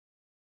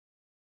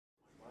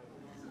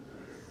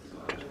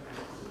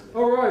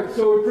All right,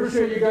 so we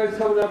appreciate you guys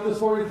coming up this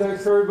morning.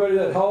 Thanks for everybody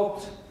that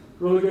helped.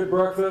 Really good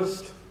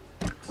breakfast.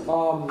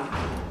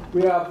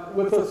 We have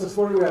with us this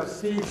morning, we have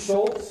Steve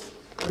Schultz.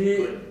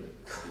 You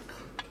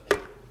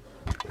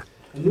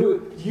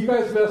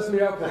guys messed me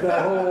up with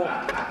that whole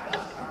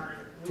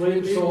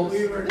Clayton Schultz.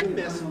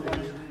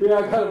 Yeah,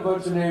 I got a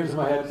bunch of names in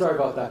my head. Sorry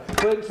about that.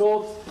 Clayton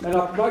Schultz. And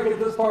I might get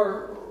this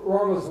part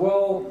wrong as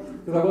well,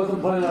 because I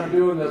wasn't planning on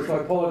doing this, so I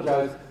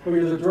apologize. But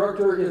you're the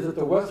director, is it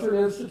the Western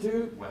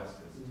Institute?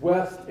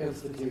 West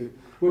Institute,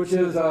 which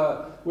is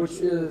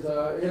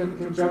in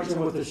conjunction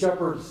with the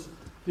Shepherd's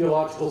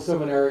Theological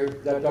Seminary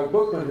that Doug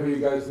Bookman, who you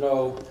guys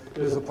know,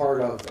 is a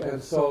part of.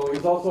 And so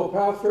he's also a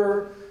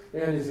pastor,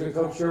 and he's going to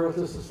come share with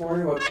us this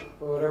morning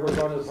whatever's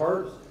on his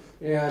heart.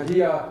 And he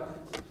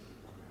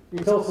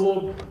can tell us a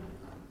little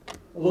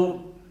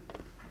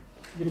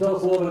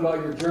bit about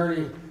your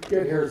journey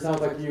getting here. It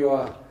sounds like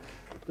you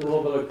did a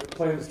little bit of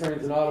planes,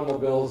 trains, and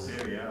automobiles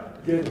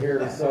getting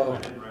here. So.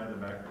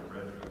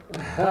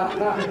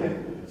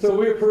 So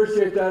we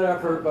appreciate that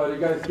effort, but you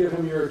guys give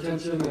him your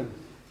attention and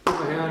give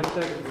him a hand.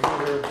 Thank you for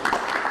being here.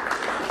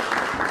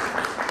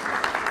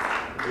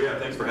 Yeah,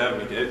 thanks for having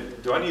me.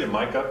 Do I need a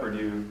mic up, or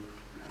do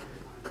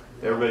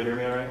everybody hear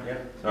me all right? Yeah.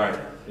 All right.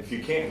 If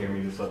you can't hear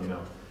me, just let me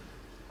know.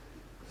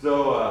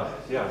 So, I'll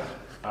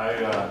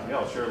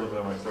share a little bit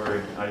of my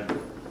story. I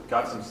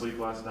got some sleep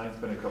last night. It's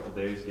been a couple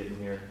days getting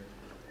here.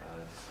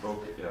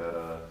 Spoke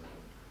at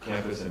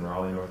campus in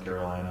Raleigh, North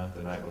Carolina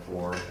the night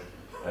before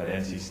at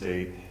NC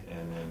State,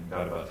 and then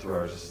got about 2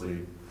 hours of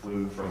sleep.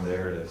 Flew from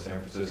there to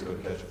San Francisco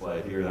to catch a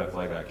flight here. That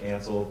flight got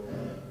canceled.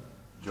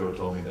 Joe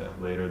told me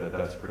that later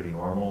that's pretty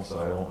normal, so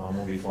I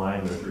won't be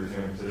flying through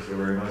San Francisco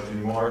very much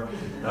anymore.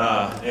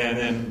 And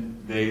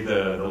then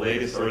the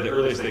latest, or the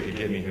earliest they could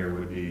get me here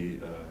would be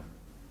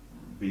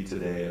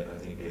today at, I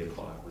think, 8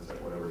 o'clock, was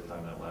at whatever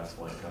time that last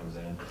flight comes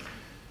in.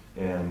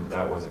 And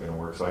that wasn't going to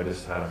work, so I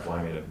just had them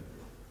fly me to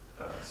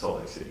Salt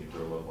Lake City for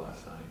a little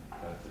last night.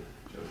 Got to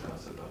Joe's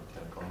house at about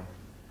 10 o'clock.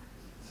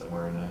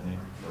 Somewhere in that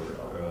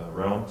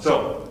realm.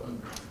 So,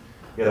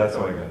 yeah, that's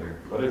how I got here.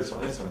 But it's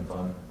been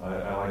fun.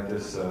 I like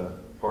this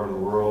part of the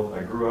world.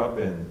 I grew up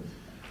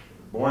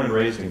born and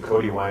raised in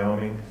Cody,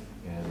 Wyoming,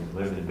 and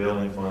lived in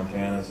Billings,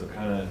 Montana, so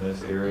kind of in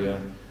this area.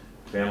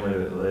 Family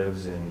that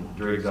lives in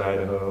Driggs,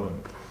 Idaho,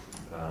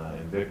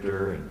 and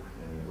Victor, and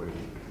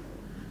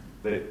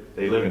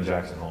they live in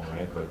Jackson Hole,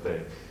 right? But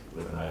they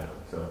live in Idaho.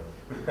 So,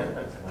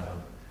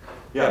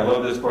 yeah, I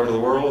love this part of the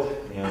world,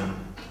 and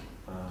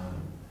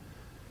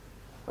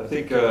I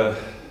think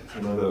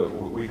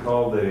we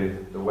call the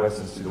West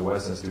Institute the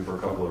West Institute for a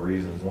couple of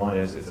reasons. One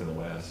is it's in the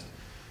West,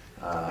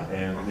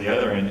 and the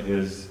other end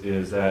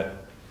is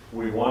that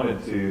we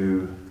wanted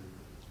to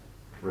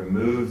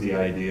remove the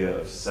idea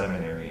of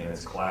seminary in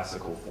its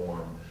classical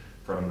form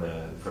from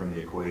the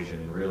equation,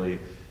 and really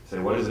say,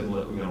 what is it?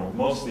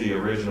 Most of the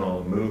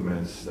original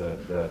movements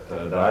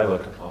that I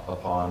look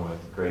upon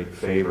with great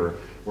favor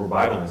were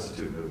Bible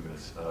Institute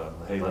movements.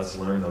 Hey, let's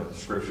learn the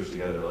scriptures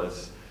together.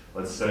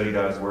 Let's study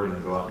God's Word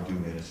and go out and do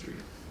ministry.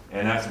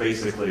 And that's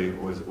basically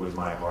was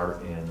my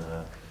heart in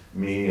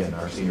me and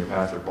our senior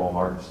pastor, Paul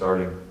Martin,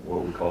 starting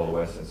what we call the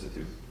West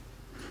Institute.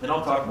 And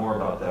I'll talk more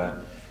about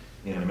that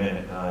in a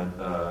minute.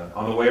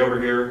 On the way over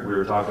here, we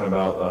were talking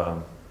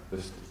about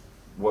just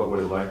what would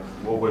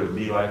it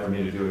be like for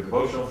me to do a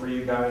devotional for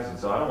you guys. And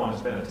so I don't want to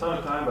spend a ton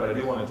of time, but I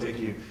do want to take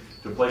you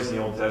to a place in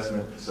the Old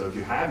Testament. So if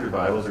you have your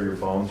Bibles or your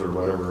phones or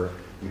whatever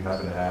you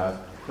happen to have,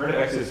 turn to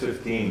Exodus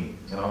 15,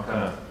 and I'll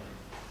kind of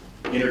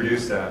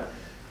introduce that,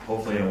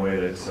 hopefully in a way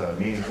that's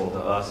meaningful to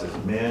us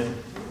as men,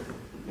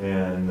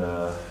 and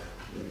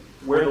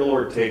where the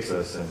Lord takes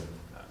us. And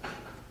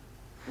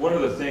one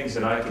of the things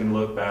that I can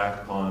look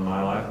back upon in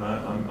my life, and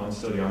I'm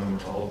still young,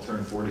 I'll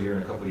turn 40 here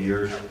in a couple of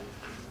years,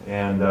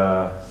 and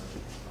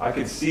I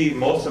could see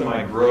most of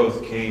my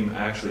growth came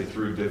actually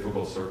through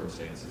difficult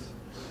circumstances.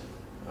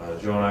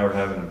 Joe and I were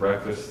having a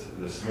breakfast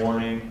this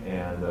morning,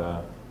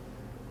 and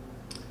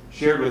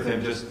shared with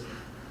him just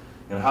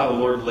how the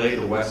Lord laid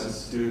the West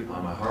Institute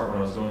on my heart when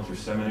I was going through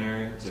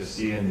seminary, just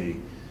seeing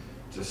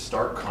the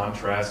stark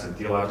contrast in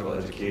theological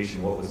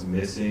education. What was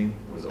missing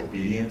was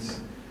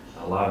obedience.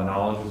 A lot of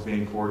knowledge was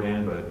being poured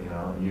in, but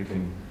you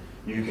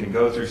can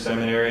go through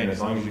seminary, and as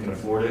long as you can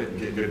afford it and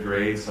get good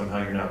grades,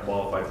 somehow you're not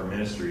qualified for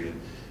ministry.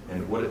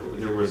 And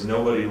there was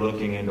nobody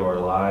looking into our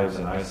lives,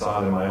 and I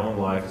saw it in my own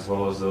life as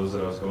well as those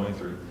that I was going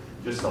through,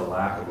 just a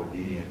lack of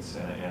obedience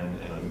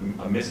and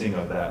a missing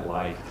of that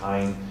life,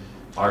 tying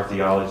our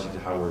theology to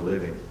how we're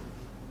living.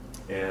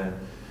 And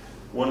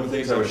one of the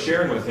things I was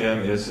sharing with him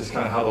is just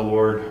kind of how the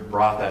Lord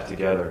brought that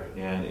together.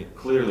 And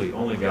clearly,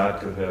 only God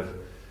could have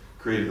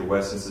created the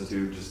West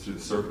Institute just through the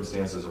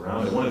circumstances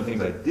around it. One of the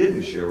things I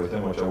didn't share with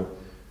him, which the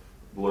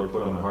Lord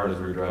put on my heart as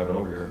we were driving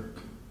over here,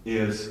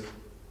 is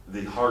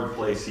the hard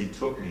place He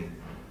took me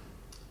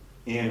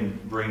in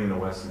bringing the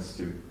West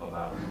Institute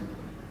about.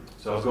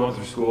 So I was going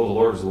through school. The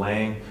Lord was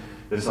laying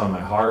this on my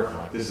heart. I'm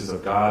like, this is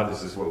of God.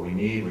 This is what we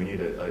need. We need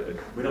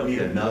we don't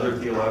need another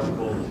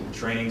theological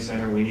training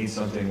center. We need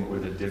something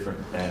with a different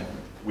bent.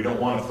 We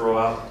don't want to throw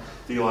out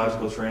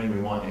theological training.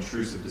 We want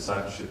intrusive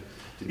discipleship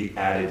to be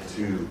added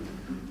to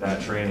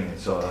that training. And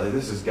so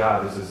this is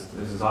God. This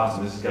is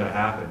awesome. This is going to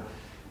happen.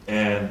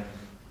 And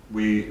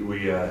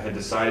we had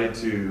decided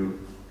to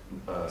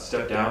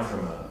step down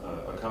from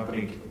a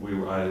company.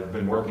 I had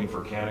been working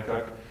for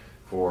Kanakuk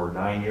for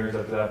 9 years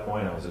up to that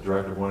point. I was a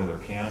director of one of their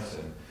camps,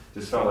 and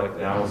just felt like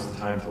now was the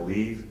time to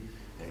leave,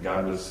 and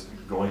God was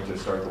going to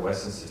start the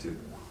West Institute.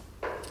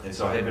 And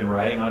so I had been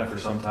writing on it for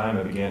some time.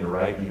 I began to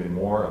write even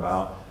more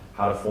about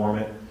how to form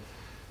it.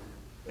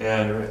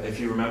 And if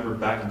you remember,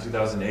 back in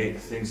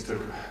 2008, things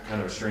took kind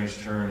of a strange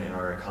turn in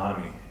our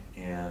economy.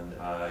 And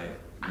I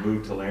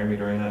moved to Laramie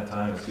during that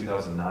time. It was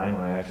 2009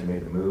 when I actually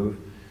made the move.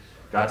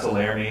 Got to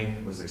Laramie,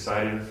 was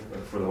excited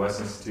for the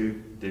West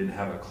Institute, didn't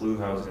have a clue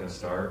how I was going to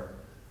start.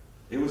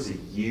 It was a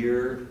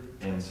year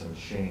and some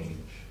change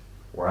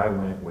where I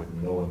went with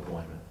no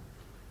employment.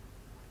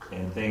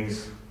 And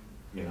things,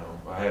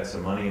 I had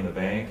some money in the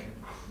bank,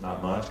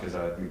 not much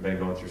because we've been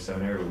going through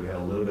seminary, but we had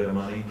a little bit of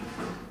money.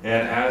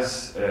 And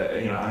as,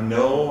 I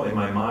know in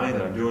my mind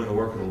that I'm doing the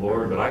work of the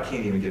Lord, but I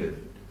can't even get a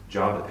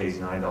job that pays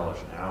 $9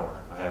 an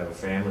hour. I have a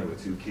family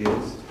with 2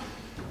 kids,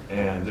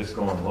 and just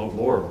going, oh,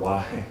 Lord,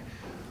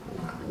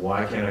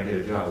 why can't I get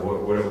a job?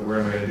 Where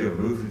am I going to do?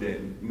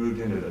 Moved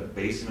into the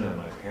basement of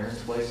my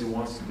parents' place. Who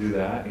wants to do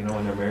that?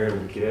 When they're married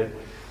with a kid,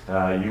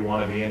 you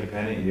want to be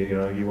independent.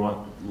 You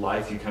want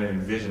life. You kind of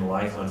envision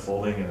life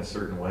unfolding in a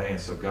certain way. And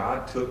so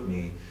God took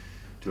me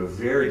to a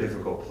very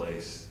difficult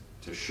place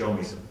to show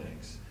me some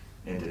things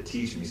and to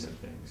teach me some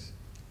things.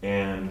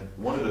 And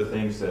one of the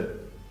things that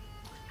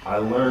I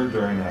learned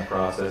during that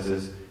process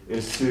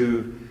is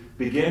to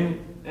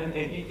begin. And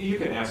you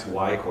can ask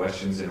why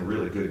questions in a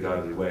really good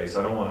godly way. So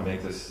I don't want to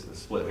make this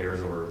split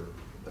hairs over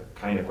the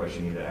kind of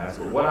question you need to ask.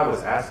 But what I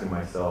was asking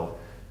myself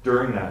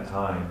during that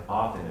time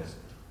often is,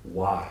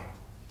 why?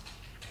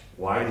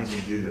 Why did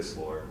you do this,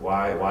 Lord?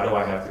 Why do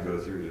I have to go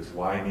through this?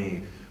 Why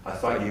me? I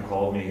thought you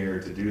called me here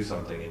to do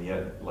something, and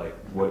yet, like,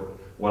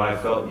 what I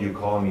felt you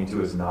calling me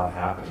to is not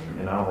happening.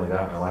 And not only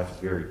that, my life is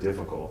very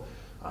difficult.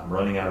 I'm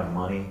running out of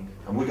money.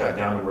 And we got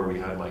down to where we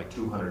had like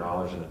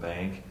 $200 in the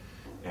bank.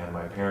 And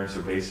my parents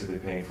are basically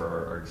paying for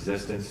our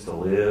existence to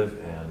live,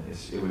 and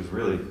it was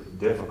really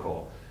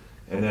difficult.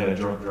 And then a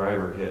drunk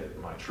driver hit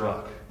my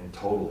truck and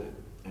totaled it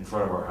in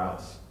front of our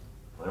house.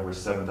 There was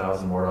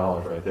 $7,000 more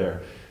right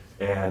there.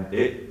 And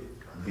it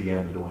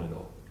began to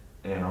dwindle.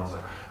 And I was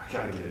like, I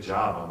got to get a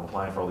job. I'm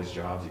applying for all these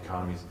jobs. The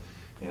economy's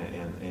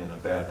in a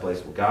bad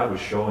place. Well, God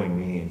was showing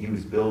me, and He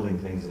was building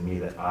things in me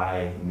that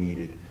I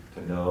needed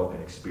to know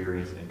and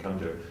experience and come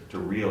to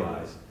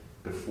realize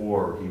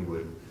before He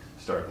would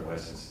start the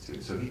West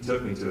Institute. So He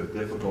took me through a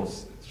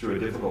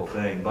difficult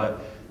thing,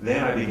 but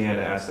then I began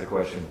to ask the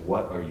question,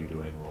 what are you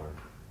doing, Lord?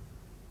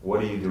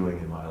 What are you doing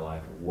in my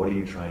life? What are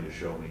you trying to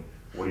show me?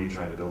 What are you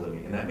trying to build in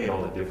me? And that made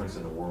all the difference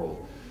in the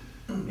world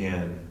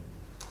in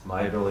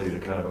my ability to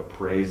kind of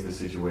appraise the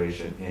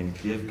situation and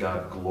give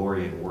God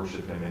glory and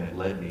worship Him, and it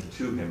led me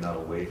to Him, not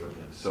away from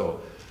Him.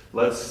 So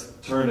let's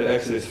turn to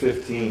Exodus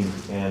 15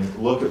 and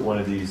look at one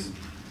of these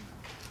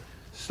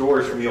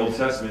stories from the Old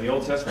Testament. The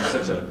Old Testament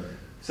is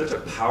such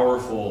a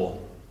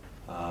powerful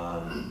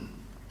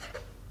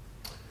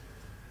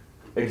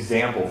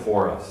example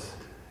for us.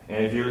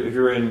 And if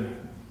you're in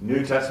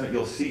New Testament,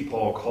 you'll see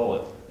Paul call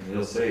it, and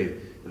he'll say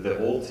that the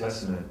Old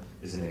Testament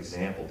is an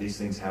example. These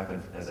things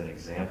happen as an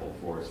example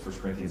for us. 1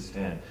 Corinthians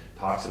 10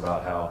 talks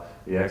about how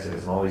the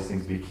Exodus and all these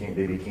things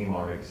became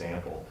our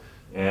example.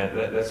 And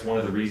that's one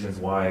of the reasons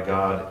why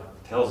God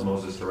tells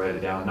Moses to write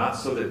it down, not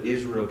so that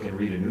Israel can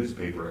read a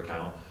newspaper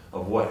account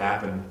of what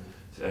happened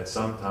at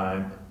some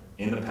time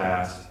in the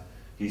past.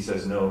 He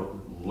says, no,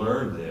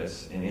 learn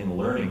this, and in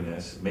learning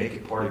this, make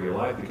it part of your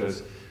life,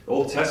 because the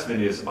Old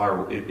Testament is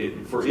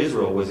for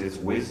Israel was its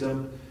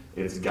wisdom,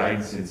 its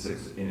guidance, its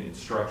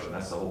instruction.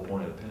 That's the whole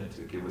point of the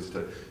Pentateuch. It was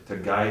to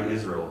guide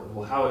Israel.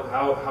 Well,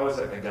 how is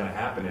that going to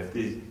happen if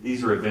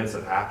these are events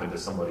that happen to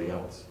somebody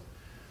else?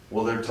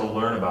 Well, they're to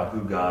learn about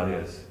who God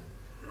is,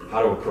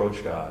 how to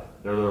approach God.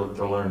 They're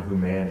to learn who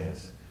man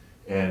is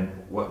and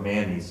what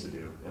man needs to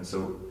do. And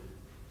so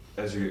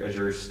as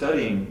you're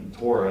studying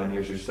Torah and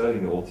as you're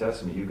studying the Old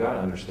Testament, you've got to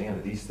understand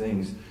that these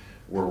things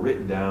were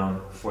written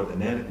down for the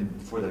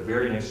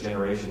very next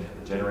generation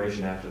and the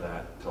generation after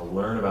that to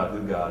learn about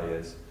who God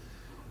is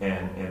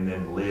and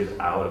then live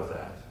out of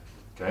that.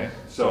 Okay?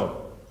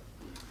 So,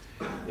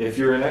 if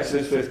you're in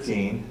Exodus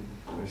 15,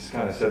 we just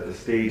kind of set the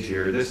stage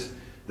here.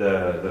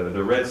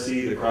 The Red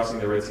Sea, the crossing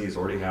of the Red Sea has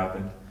already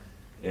happened.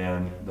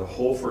 And the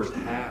whole first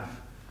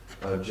half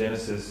of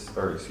Exodus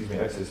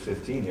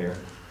 15 here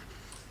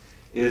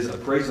is a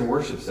praise and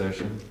worship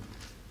session,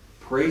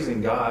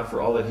 praising God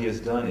for all that He has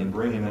done in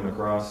bringing them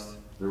across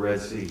the Red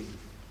Sea.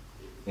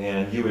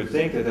 And you would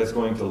think that that's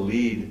going to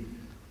lead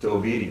to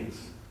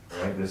obedience,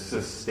 right? This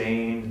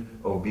sustained,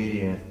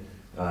 obedient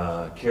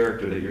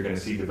character that you're going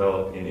to see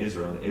develop in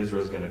Israel. And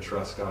Israel's going to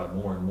trust God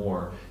more and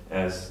more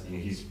as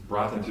he's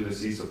brought them through the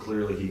sea, so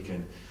clearly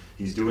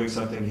he's doing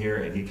something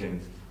here, and he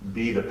can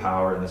be the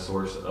power and the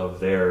source of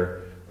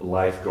their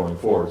life going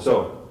forward.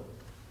 So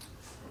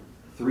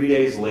 3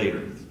 days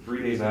later,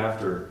 3 days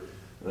after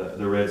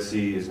the Red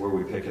Sea is where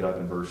we pick it up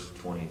in verse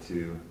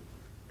 22.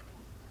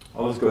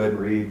 I'll just go ahead and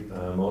read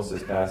most of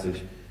this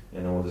passage,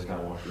 and then we'll just kind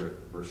of walk through it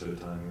verse at a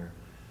time here.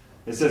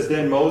 It says,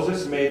 Then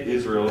Moses made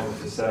Israel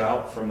to set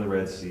out from the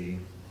Red Sea,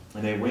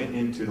 and they went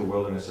into the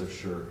wilderness of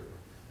Shur.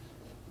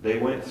 They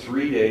went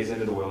 3 days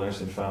into the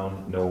wilderness and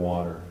found no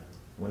water.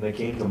 When they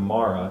came to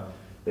Marah,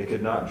 they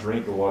could not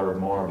drink the water of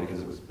Marah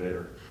because it was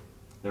bitter.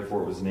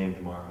 Therefore it was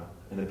named Marah.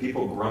 And the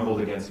people grumbled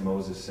against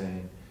Moses,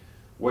 saying,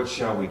 What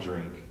shall we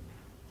drink?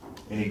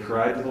 And he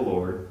cried to the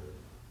Lord,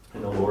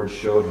 and the Lord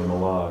showed him a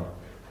log.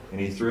 And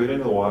he threw it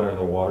into the water, and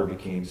the water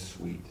became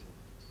sweet.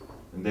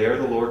 And there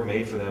the Lord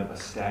made for them a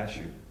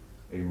statute,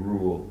 a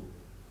rule.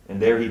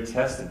 And there he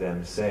tested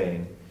them,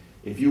 saying,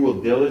 If you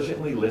will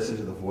diligently listen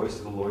to the voice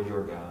of the Lord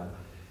your God,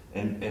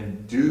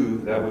 and do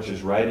that which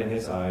is right in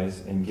his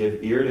eyes, and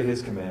give ear to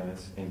his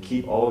commandments, and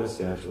keep all of his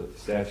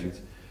statutes,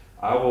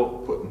 I will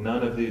put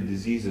none of the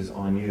diseases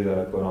on you that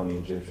I put on the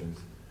Egyptians.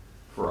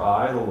 For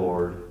I, the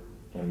Lord,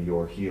 am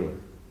your healer.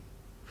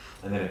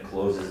 And then it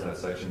closes that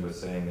section with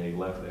saying they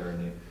left there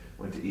and they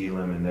went to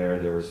Elim, and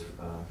there was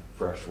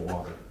fresh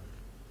water.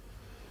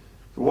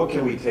 So what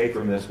can we take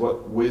from this?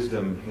 What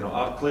wisdom?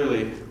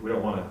 Clearly we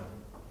don't want to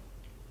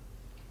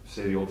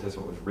say the Old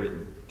Testament was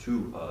written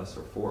to us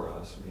or for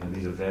us.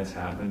 These events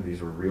happened.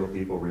 These were real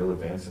people, real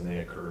events, and they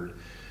occurred.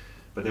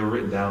 But they were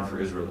written down for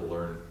Israel to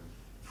learn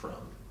from,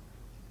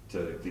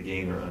 to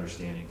gain their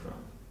understanding from.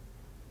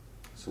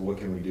 So what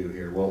can we do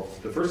here? Well,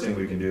 the first thing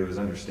we can do is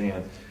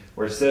understand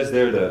where it says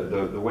there,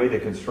 the way they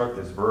construct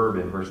this verb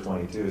in verse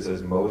 22, it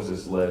says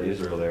Moses led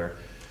Israel there.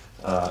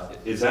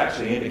 It's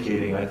actually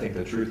indicating, I think,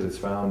 the truth that's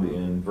found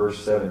in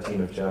verse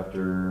 17 of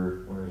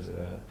chapter, where is it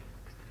at?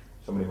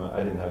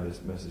 I didn't have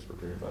this message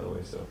prepared, by the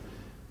way, so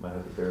might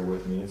have to bear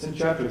with me. It's in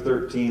chapter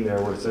 13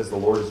 there where it says the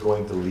Lord is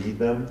going to lead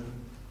them.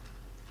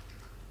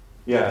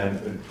 Yeah, and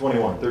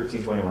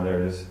 13:21,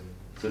 there it is. It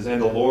says, And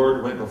the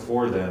Lord went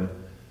before them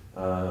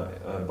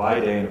by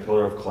day in a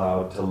pillar of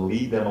cloud to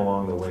lead them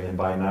along the way, and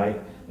by night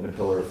in a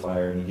pillar of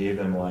fire, and he gave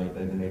them light,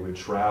 and then they would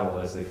travel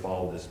as they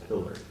followed this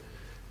pillar.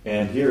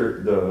 And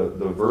here,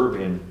 the verb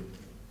in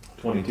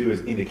 22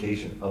 is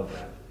indication of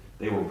that.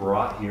 They were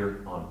brought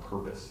here on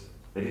purpose.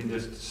 They didn't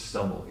just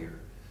stumble here.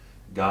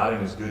 God in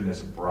his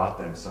goodness brought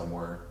them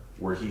somewhere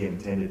where he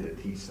intended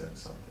to teach them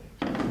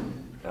something.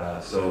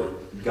 So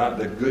God,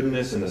 the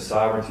goodness and the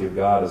sovereignty of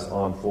God is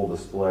on full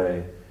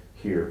display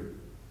here.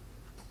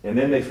 And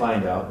then they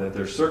find out that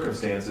their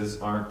circumstances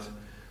aren't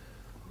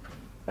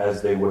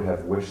as they would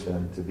have wished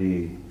them to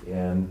be.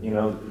 And,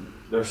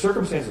 their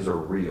circumstances are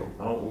real.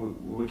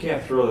 We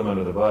can't throw them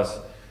under the bus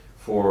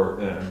for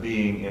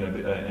being in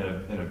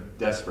a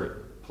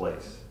desperate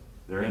place.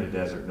 They're in a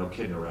desert, no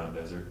kidding around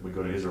desert. We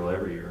go to Israel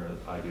every year.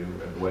 I do.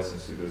 And the West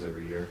Institute goes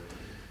every year.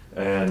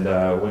 And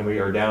when we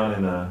are down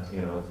in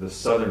the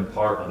southern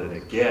part of the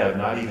Negev,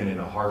 not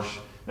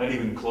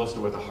even close to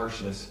what the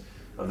harshness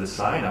of the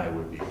Sinai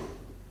would be.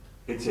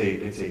 It's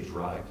a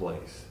dry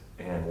place,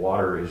 and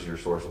water is your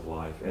source of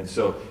life. And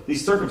so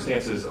these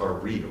circumstances are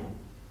real.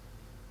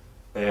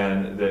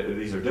 And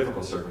these are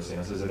difficult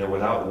circumstances, and they're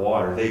without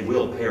water. They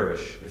will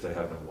perish if they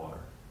have no water.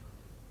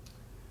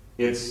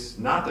 It's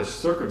not the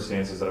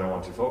circumstances that I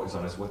want to focus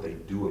on, it's what they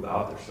do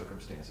about their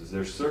circumstances.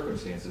 Their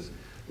circumstances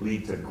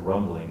lead to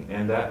grumbling,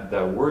 and that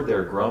word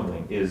there,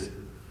 grumbling, is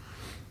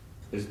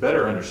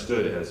better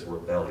understood as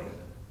rebellion.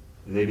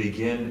 They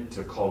begin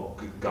to call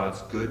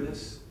God's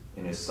goodness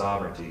and his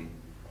sovereignty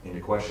into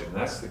question. And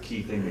that's the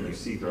key thing that you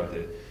see throughout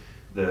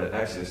the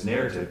Exodus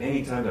narrative.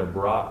 Anytime they're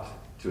brought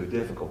to a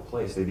difficult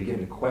place, they begin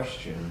to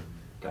question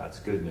God's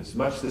goodness.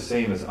 Much the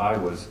same as I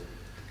was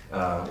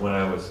when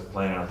I was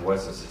planning out the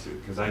West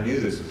Institute, because I knew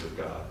this was of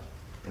God.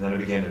 And then I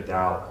began to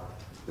doubt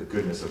the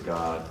goodness of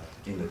God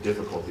in the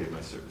difficulty of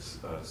my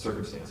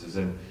circumstances.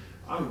 And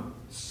I'm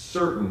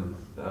certain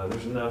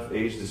there's enough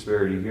age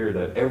disparity here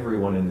that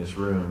everyone in this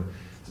room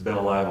has been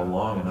alive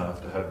long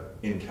enough to have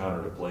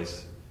encountered a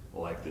place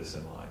like this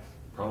in life,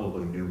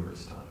 probably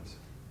numerous times.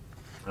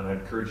 And I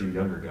encourage you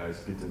younger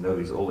guys to get to know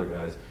these older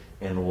guys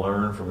and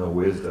learn from the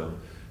wisdom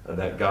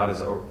that God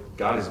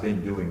has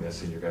been doing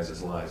this in your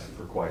guys' lives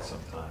for quite some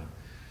time.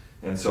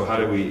 And so how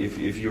do we,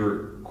 if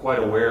you're quite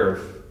aware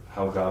of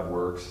how God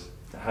works,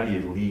 how do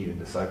you lead and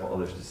disciple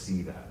others to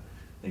see that?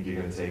 I think you're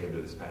going to take them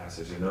to this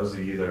passage. And those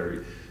of you that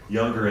are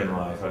younger in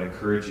life, I'd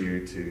encourage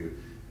you to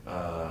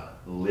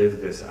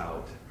live this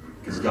out.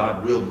 Because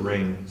God will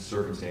bring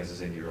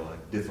circumstances into your life,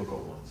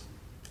 difficult ones,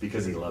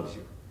 because he loves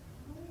you.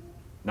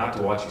 Not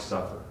to watch you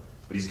suffer,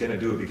 but he's going to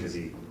do it because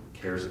he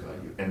cares about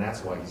you. And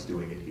that's why he's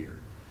doing it here.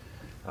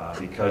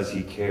 Because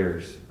he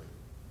cares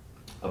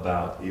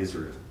about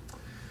Israel.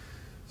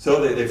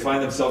 So they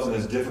find themselves in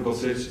this difficult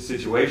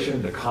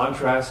situation. The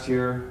contrast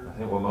here, I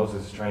think what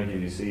Moses is trying to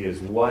get you to see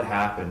is what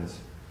happens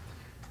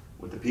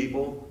with the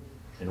people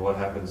and what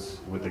happens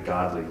with the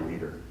godly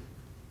leader.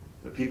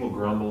 The people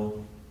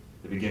grumble.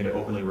 They begin to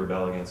openly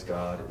rebel against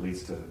God. It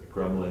leads to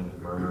grumbling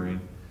and murmuring.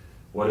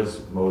 What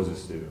does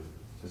Moses do?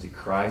 It says he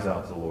cries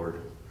out to the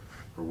Lord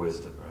for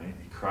wisdom, right?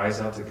 He cries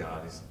out to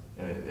God.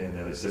 And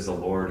it says the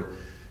Lord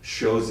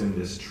shows him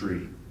this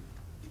tree.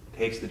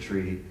 Takes the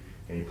tree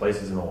and he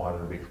places it in the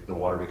water. The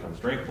water becomes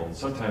drinkable. And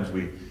sometimes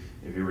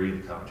if you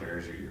read the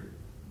commentaries or you're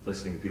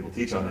listening to people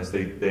teach on this,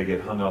 they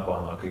get hung up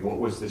on, okay, what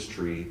was this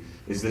tree?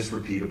 Is this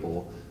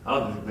repeatable? I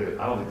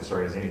don't think the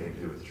story has anything to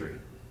do with the tree.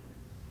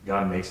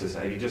 God makes this.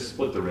 He just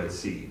split the Red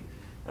Sea.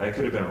 It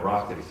could have been a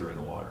rock that he threw in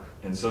the water.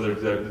 And so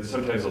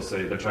sometimes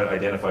they'll try to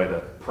identify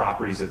the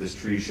properties that this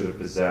tree should have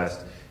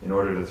possessed in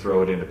order to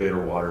throw it into bitter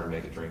water to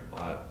make it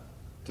drinkable.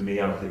 To me,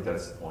 I don't think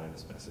that's the point of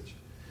this message.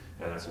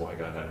 And that's why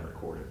God had it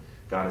recorded.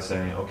 God is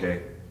saying,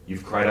 okay,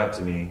 you've cried out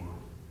to me.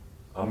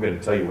 I'm going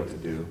to tell you what to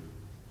do.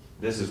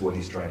 This is what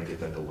he's trying to get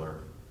them to learn.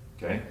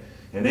 Okay?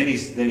 And then he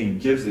says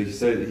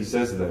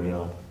to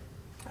them,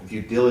 if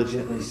you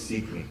diligently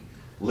seek me,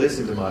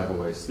 listen to my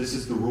voice. This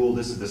is the rule.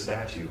 This is the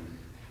statute.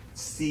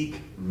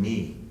 Seek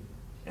me.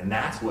 And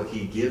that's what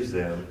he gives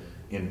them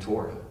in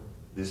Torah.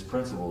 This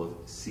principle of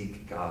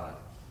seek God.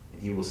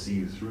 And he will see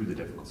you through the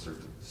difficult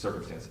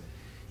circumstance.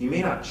 He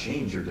may not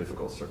change your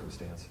difficult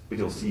circumstance, but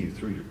he'll see you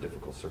through your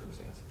difficult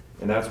circumstance.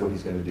 And that's what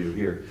he's going to do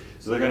here.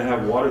 So they're going to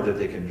have water that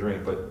they can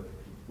drink. But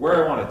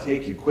where I want to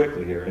take you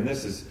quickly here, and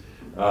this is,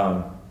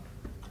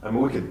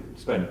 we could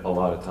spend a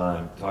lot of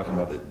time talking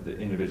about the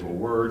individual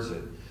words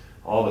and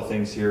all the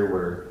things here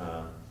where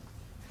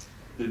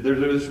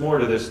there's more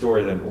to this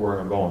story than where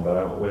I'm going,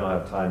 but we don't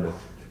have time to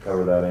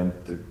cover that and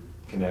to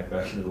connect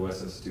back into the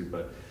West Institute.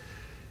 But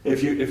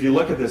if you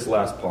look at this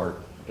last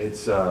part,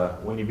 it's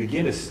when you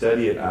begin to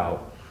study it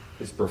out,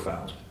 it's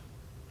profound.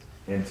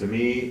 And to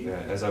me,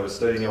 as I was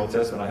studying the Old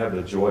Testament, I have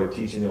the joy of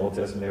teaching the Old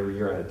Testament every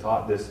year. I had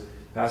taught this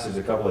passage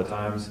a couple of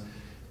times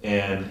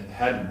and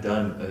hadn't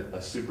done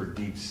a super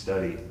deep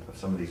study of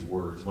some of these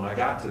words. When I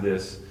got to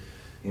this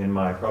in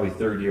my probably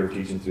third year of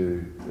teaching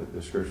through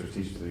the Scriptures,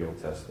 teaching through the Old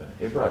Testament,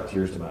 it brought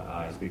tears to my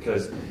eyes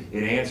because it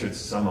began to answer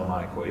some of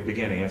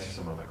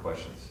my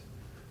questions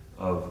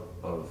of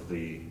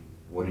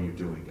what are you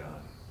doing,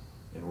 God?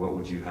 And what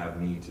would you have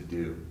me to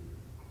do?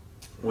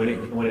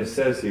 When it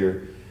says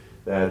here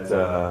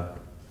that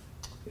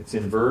it's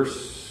in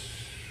verse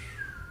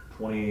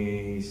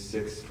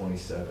 26,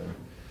 27,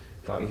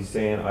 he's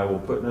saying, I will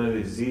put none of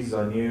the diseases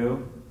on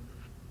you.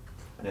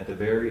 And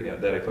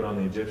that I put on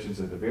the Egyptians,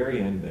 at the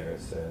very end there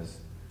it says,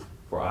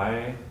 for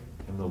I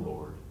am the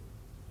Lord,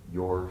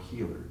 your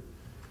healer.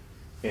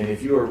 And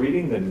if you are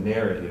reading the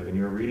narrative and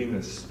you're reading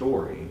the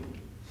story,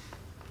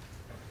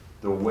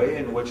 the way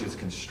in which it's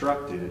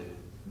constructed,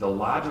 the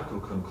logical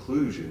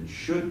conclusion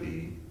should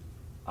be,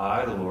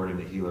 I, the Lord, am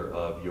the healer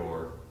of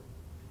your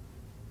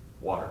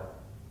water.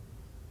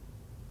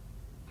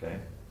 Okay?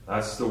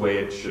 That's the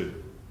way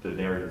the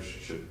narrative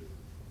should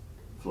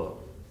flow.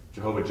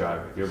 Jehovah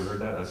Jireh. Have you ever heard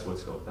that?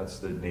 That's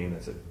the name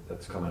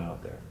that's coming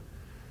out there.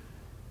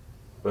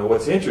 But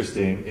what's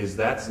interesting is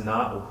that's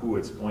not who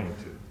it's pointing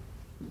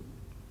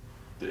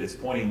to. It's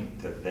pointing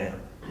to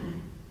them.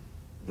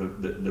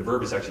 The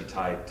verb is actually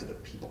tied to the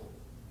people,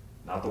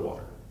 not the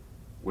water,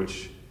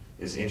 which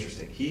is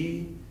interesting.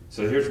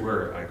 So here's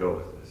where I go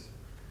with this.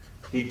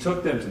 He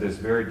took them to this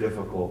very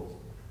difficult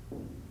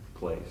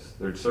place.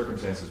 Their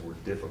circumstances were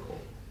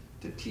difficult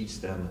to teach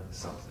them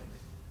something,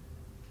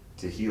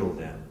 to heal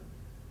them,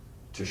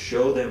 to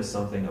show them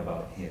something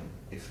about him.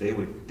 If they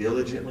would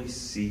diligently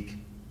seek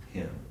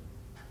him,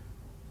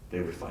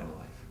 they would find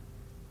life.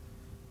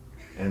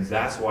 And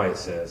that's why it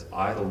says,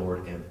 I, the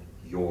Lord, am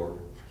your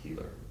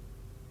healer.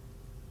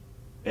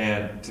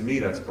 And to me,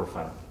 that's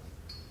profound.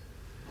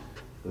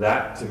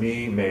 That, to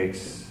me,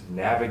 makes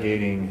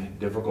navigating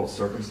difficult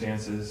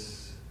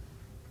circumstances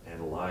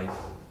and life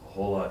a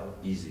whole lot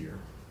easier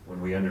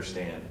when we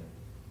understand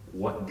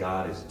what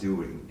God is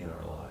doing in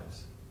our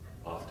lives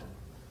often.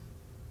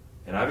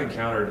 And I've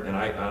encountered, and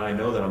I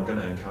know that I'm going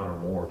to encounter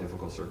more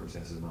difficult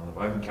circumstances in my life.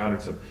 I've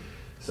encountered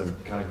some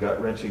kind of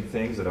gut-wrenching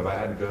things that if I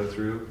had to go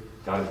through,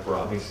 God has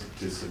brought me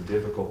to some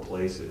difficult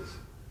places.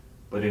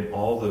 But in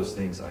all those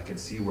things, I can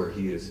see where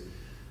he is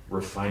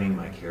refining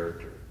my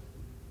character,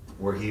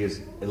 where he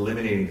is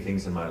eliminating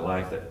things in my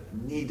life that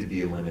need to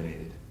be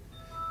eliminated.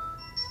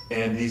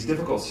 And these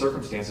difficult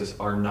circumstances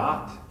are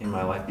not in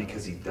my life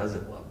because he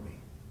doesn't love me.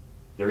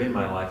 They're in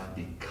my life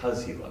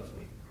because he loves me.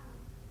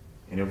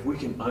 And if we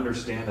can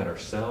understand that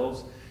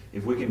ourselves,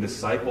 if we can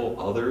disciple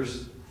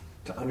others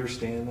to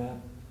understand that,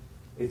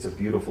 it's a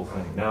beautiful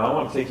thing. Now, I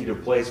want to take you to a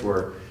place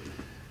where,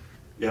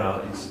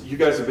 you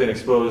guys have been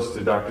exposed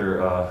to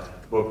Dr.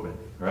 Bookman,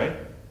 right?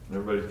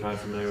 Everybody's kind of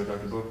familiar with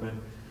Dr. Bookman?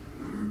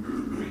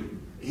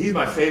 He's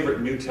my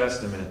favorite New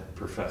Testament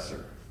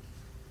professor.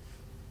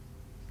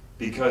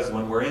 Because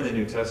when we're in the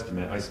New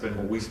Testament,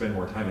 we spend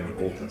more time in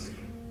the Old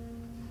Testament.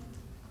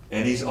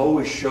 And he's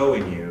always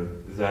showing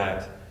you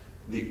that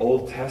the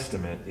Old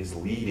Testament is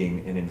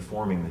leading and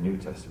informing the New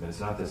Testament. It's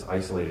not this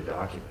isolated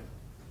document.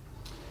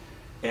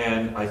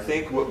 And I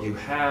think what you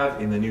have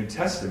in the New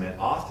Testament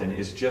often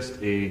is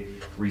just a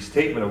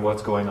restatement of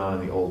what's going on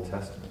in the Old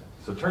Testament.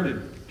 So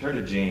turn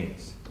to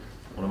James,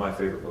 one of my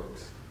favorite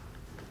books.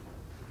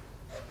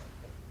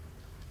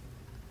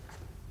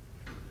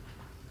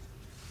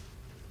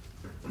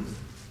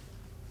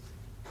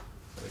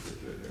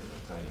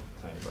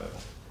 Tiny Bible.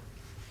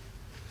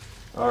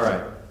 All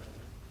right.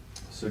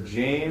 So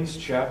James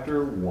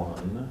chapter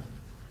 1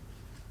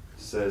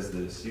 says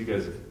this. You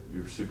guys,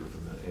 you're super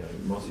familiar. Yeah,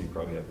 most of you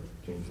probably have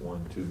James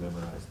 1, 2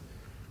 memorized.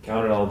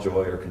 Count it all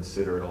joy, or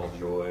consider it all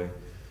joy,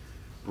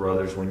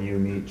 brothers, when you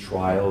meet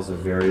trials of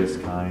various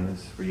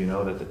kinds, for you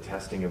know that the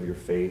testing of your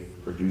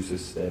faith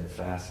produces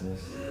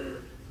steadfastness.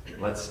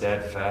 Let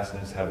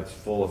steadfastness have its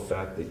full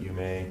effect, that you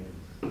may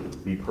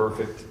be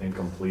perfect and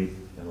complete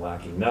and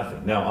lacking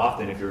nothing. Now,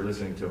 often if you're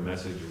listening to a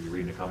message or you're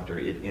reading a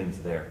commentary, it ends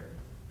there.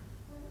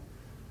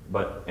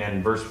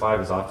 And verse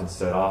 5 is often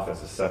set off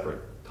as a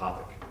separate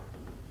topic.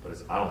 But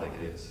I don't think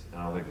it is.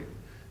 I don't think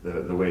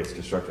the way it's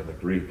constructed in the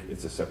Greek,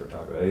 it's a separate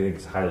topic. I think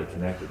it's highly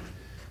connected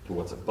to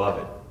what's above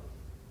it.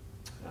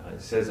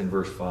 It says in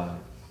verse 5,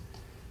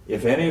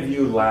 if any of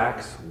you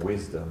lacks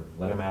wisdom,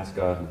 let him ask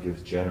God, who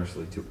gives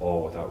generously to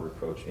all without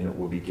reproach, and it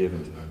will be given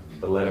to him.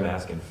 But let him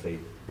ask in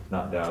faith,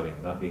 not doubting,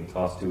 not being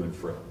tossed to and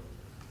fro.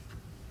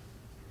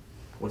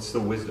 What's the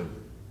wisdom?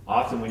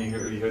 Often when you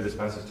hear this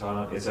passage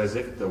taught, it's as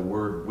if the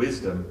word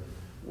wisdom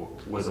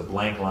was a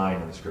blank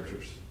line in the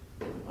Scriptures.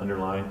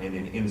 Underline and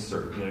then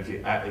insert.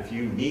 If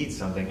you need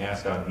something,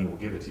 ask God and He will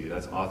give it to you.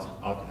 That's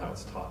often how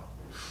it's taught.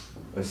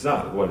 But it's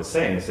not what it's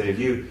saying. It's that if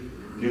you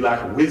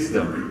lack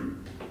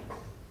wisdom,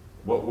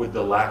 what would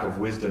the lack of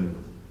wisdom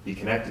be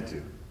connected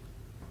to?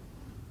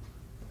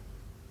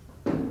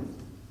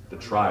 The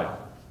trial,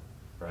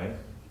 right?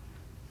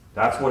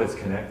 That's what it's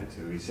connected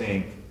to. He's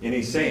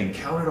saying,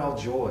 count it all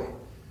joy.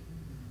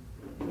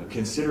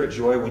 Consider it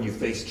joy when you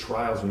face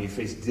trials, when you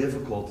face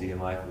difficulty in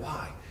life.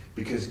 Why?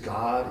 Because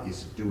God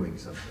is doing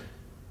something.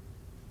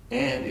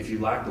 And if you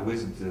lack the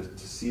wisdom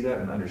to see that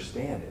and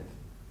understand it,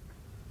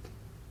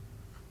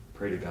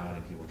 pray to God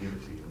and He will give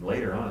it to you. And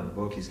later on in the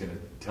book, He's going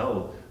to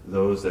tell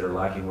those that are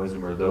lacking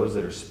wisdom, or those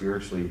that are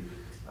spiritually,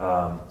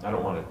 I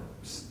don't want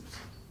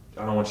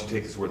you to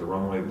take this word the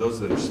wrong way, but those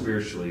that are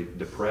spiritually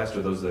depressed,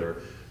 or those that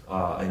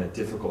are in a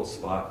difficult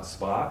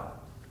spot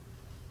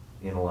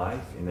in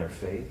life, in their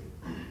faith,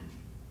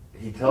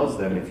 He tells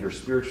them, if you're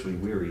spiritually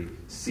weary,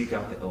 seek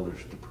out the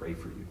elders to pray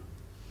for you.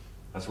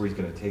 That's where He's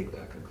going to take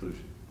that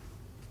conclusion.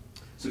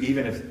 So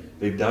even if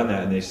they've done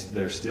that and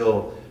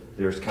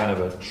there's kind of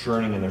a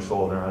churning in their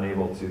soul and they're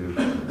unable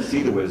to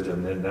see the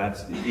wisdom, then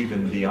that's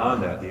even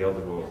beyond that, the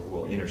elder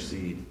will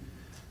intercede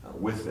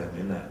with them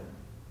in that.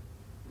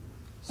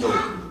 So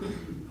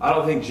I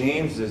don't think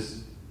James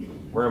is,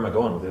 where am I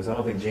going with this? I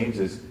don't think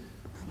James's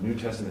New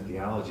Testament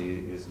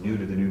theology is new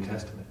to the New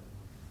Testament.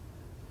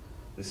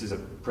 This is a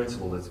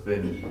principle that's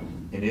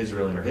been in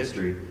Israel in her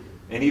history.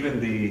 And even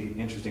the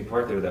interesting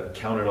part there, that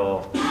count it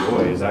all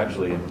joy, is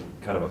actually in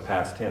kind of a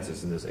past tense.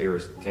 It's in this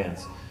aorist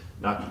tense.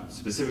 Not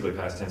specifically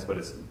past tense, but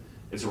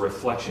it's a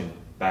reflection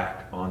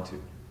back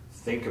onto.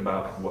 Think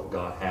about what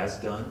God has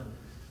done.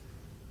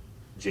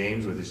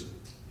 James, with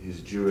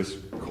his Jewish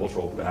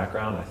cultural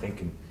background, I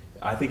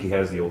think he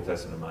has the Old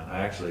Testament in mind. I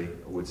actually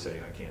would say,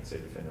 I can't say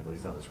definitively,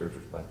 it's not in the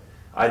Scriptures, but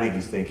I think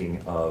he's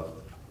thinking of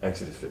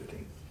Exodus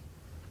 15.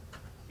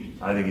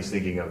 I think he's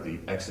thinking of the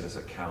Exodus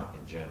account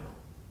in general.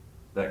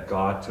 That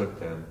God took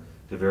them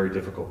to very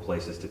difficult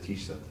places to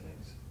teach them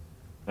things.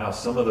 Now,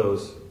 some of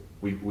those,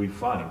 we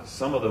find,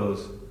 some of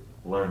those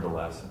learned the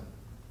lesson.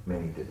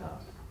 Many did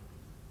not.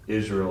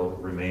 Israel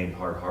remained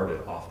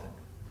hard-hearted often.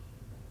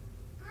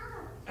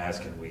 As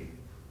can we.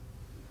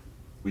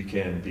 We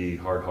can be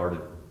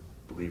hard-hearted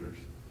believers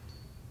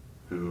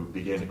who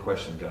begin to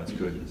question God's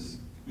goodness.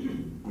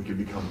 We can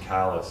become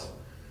callous,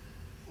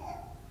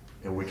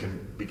 and we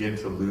can begin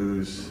to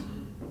lose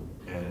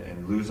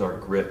and lose our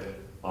grip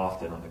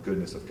often on the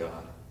goodness of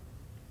God,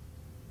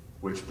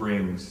 which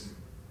brings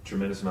a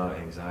tremendous amount of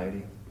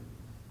anxiety,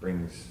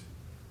 brings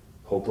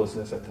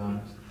hopelessness at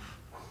times.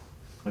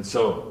 And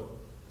so,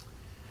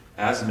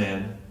 as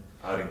men,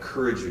 I'd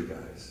encourage you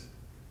guys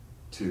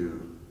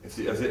to, if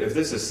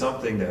this is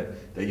something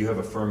that you have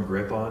a firm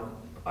grip on,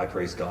 I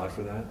praise God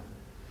for that.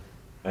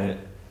 And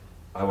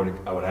I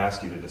would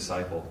ask you to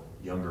disciple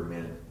younger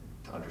men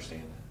to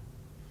understand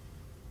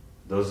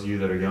that. Those of you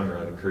that are younger,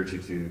 I'd encourage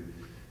you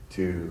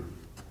to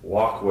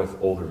walk with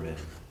older men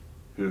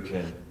who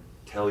can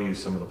tell you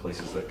some of the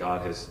places that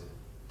God has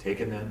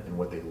taken them and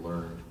what they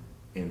learned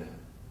in that.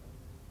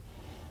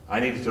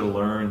 I needed to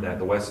learn that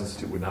the West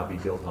Institute would not be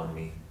built on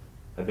me.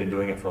 I've been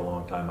doing it for a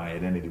long time. My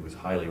identity was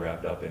highly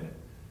wrapped up in it.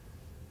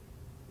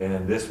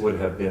 And this would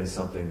have been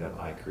something that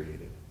I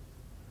created.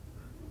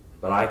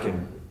 But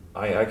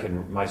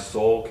my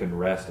soul can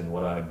rest in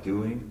what I'm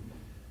doing.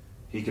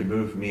 He can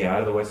move me out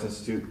of the West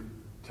Institute,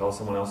 tell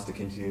someone else to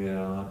continue that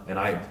on. And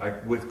I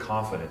with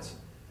confidence,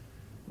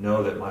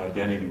 know that my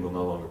identity will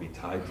no longer be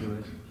tied to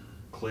it.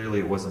 Clearly,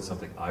 it wasn't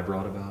something I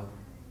brought about.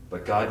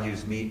 But God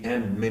used me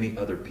and many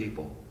other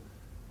people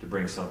to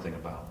bring something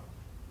about.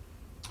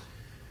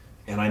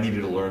 And I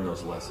needed to learn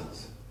those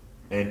lessons.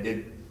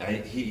 And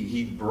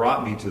he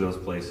brought me to those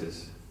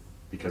places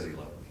because he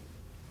loved me.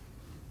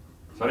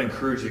 So I'd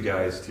encourage you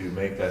guys to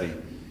make that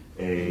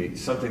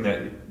something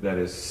that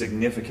is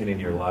significant in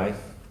your life,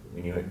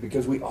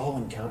 because we all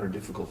encounter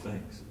difficult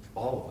things,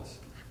 all of us.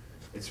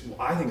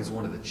 I think it's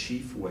one of the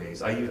chief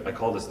ways. I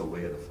call this the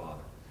way of the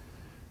Father.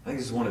 I think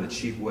this is one of the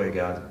chief ways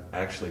God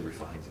actually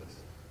refines us.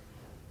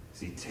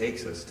 He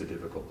takes us to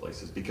difficult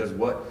places, because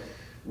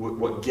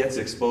what gets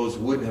exposed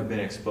wouldn't have been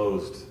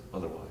exposed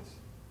otherwise.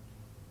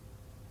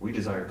 We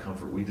desire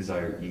comfort. We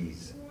desire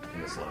ease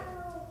in this life.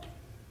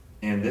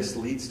 And this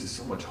leads to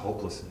so much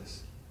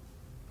hopelessness.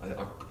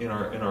 In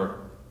our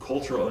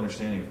cultural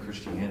understanding of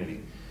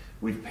Christianity,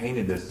 we've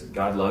painted this: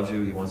 God loves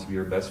you, He wants to be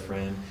your best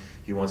friend,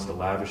 He wants to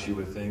lavish you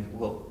with things.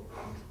 Well,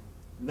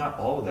 not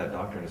all of that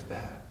doctrine is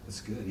bad. It's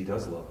good. He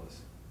does love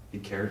us. He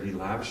cares. He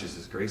lavishes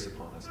His grace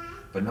upon us.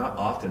 But not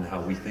often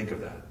how we think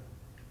of that.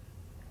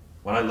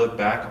 When I look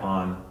back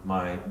on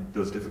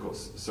those difficult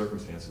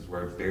circumstances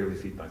where I barely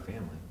feed my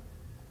family,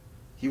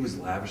 He was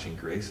lavishing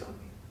grace on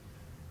me.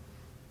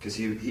 Because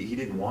he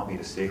didn't want me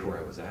to stay where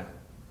I was at.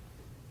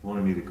 He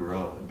wanted me to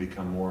grow and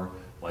become more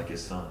like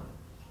His Son.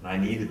 And I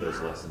needed those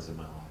lessons in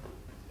my life.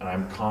 And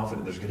I'm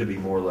confident there's going to be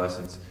more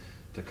lessons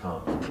to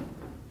come.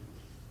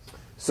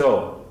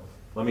 So,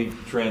 let me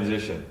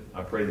transition.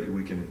 I pray that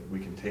we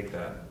can take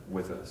that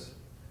with us.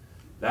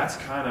 That's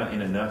kind of,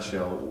 in a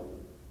nutshell,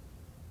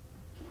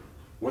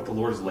 what the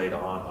Lord has laid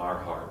on our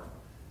heart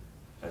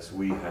as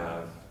we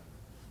have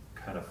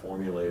kind of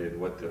formulated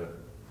what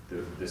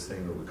this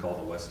thing that we call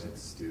the West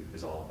Institute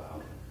is all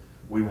about.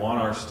 We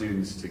want our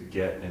students to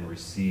get and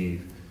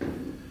receive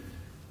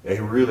a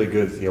really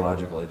good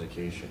theological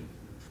education,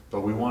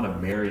 but we want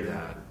to marry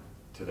that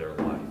to their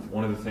life.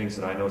 One of the things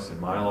that I notice in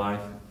my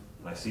life,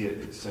 and I see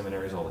it at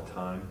seminaries all the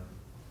time,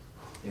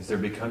 is there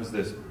becomes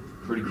this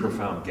pretty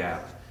profound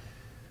gap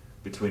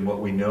between what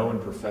we know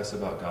and profess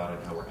about God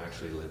and how we're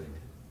actually living.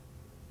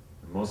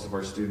 And most of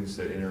our students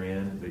that enter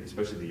in,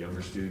 especially the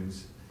younger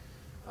students,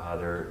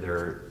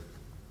 they're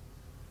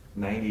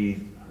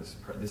 90,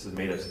 this is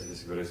made up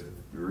statistic, but it's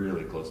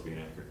really close to being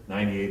accurate.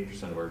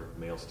 98% of our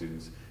male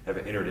students have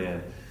entered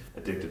in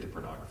addicted to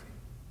pornography.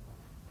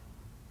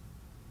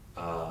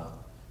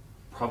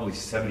 Probably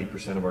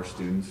 70% of our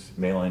students,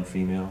 male and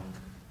female,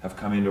 have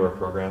come into our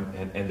program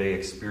and they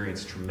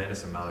experience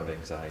tremendous amount of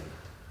anxiety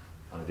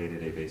on a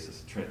day-to-day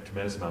basis,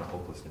 tremendous amount of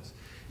hopelessness.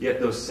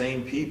 Yet those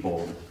same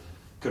people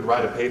could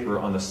write a paper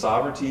on the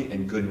sovereignty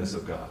and goodness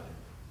of God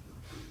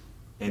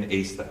and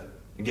ace that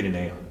and get an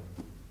A on it.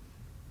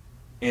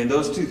 And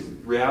those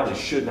two realities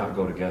should not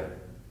go together.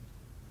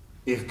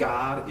 If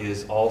God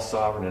is all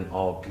sovereign and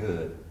all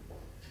good,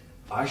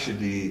 I should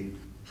be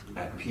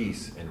at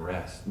peace and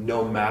rest,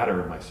 no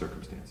matter my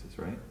circumstances,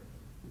 right?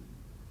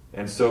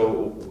 And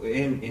so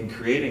in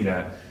creating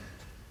that,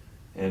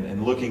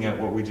 and looking at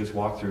what we just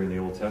walked through in the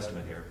Old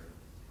Testament here,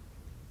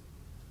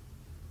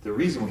 the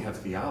reason we have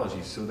theology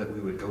is so that we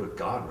would go to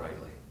God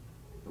rightly,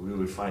 that we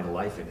would find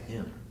life in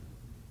Him.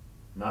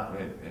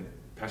 And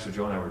Pastor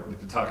Joe and I were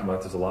talking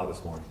about this a lot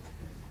this morning.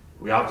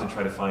 We often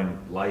try to find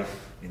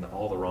life in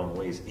all the wrong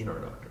ways in our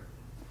doctrine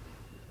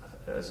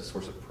as a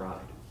source of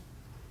pride.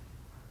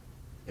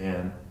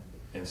 And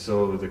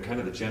so the kind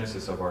of the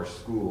genesis of our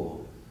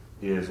school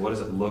is, what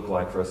does it look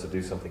like for us to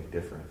do something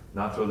different?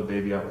 Not throw the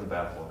baby out with the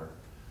bathwater.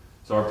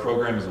 So our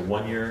program is a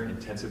 1-year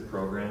intensive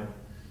program,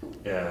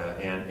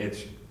 and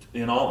it's,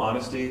 in all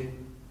honesty,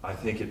 I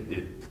think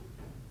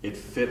it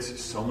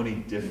fits so many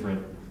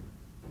different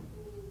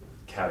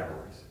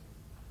categories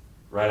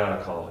right out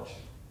of college.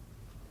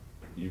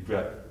 You've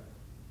got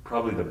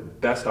probably the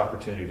best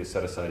opportunity to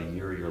set aside a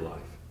year of your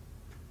life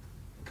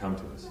and come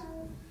to us.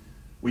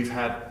 We've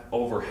had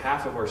over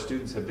half of our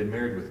students have been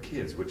married with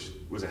kids, which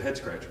was a head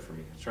scratcher for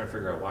me. I was trying to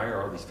figure out, why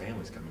are all these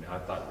families coming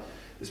out? I thought,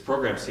 this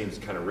program seems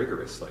kind of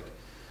rigorous. Like,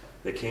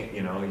 they can't,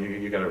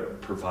 you got to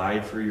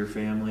provide for your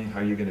family. How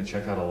are you going to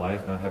check out a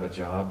life, not have a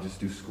job, just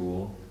do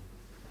school?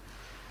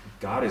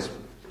 God has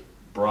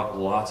brought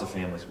lots of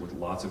families with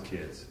lots of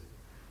kids.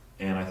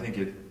 And I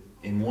think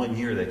in 1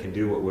 year they can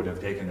do what would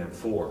have taken them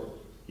 4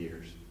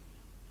 years.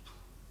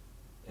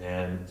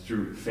 And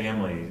through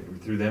family,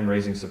 through them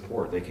raising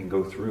support, they can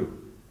go through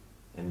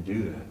and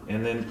do that.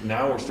 And then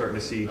now we're starting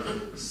to see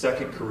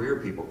second career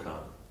people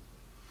come.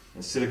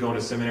 Instead of going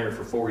to seminary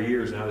for 4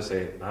 years, now to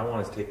say, I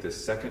want to take this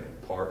second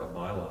part of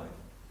my life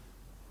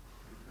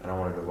and I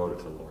want to devote it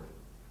to the Lord.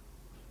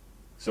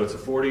 So it's a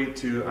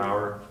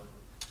 42-hour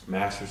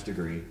master's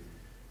degree,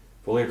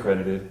 fully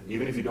accredited.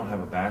 Even if you don't have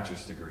a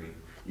bachelor's degree,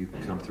 you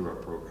can come through our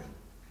program,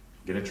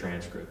 get a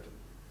transcript.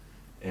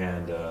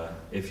 And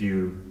if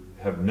you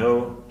have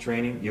no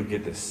training, you'll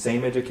get the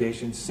same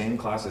education, same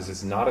classes.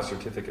 It's not a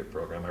certificate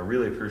program. I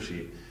really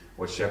appreciate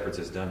what Shepherd's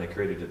has done. They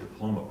created a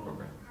diploma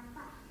program.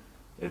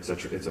 It's a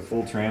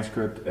full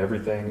transcript,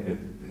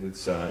 everything.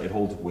 It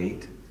holds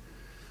weight.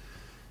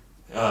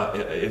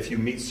 If you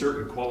meet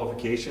certain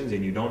qualifications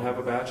and you don't have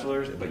a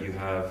bachelor's, but you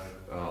have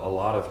a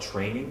lot of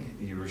training,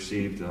 you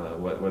received,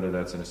 whether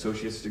that's an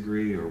associate's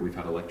degree, or we've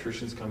had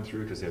electricians come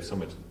through because they have so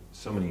much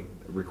so many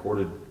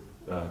recorded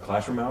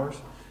classroom hours,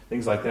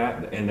 things like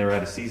that, and they're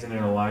at a season in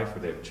their life where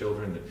they have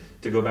children,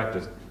 to go back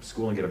to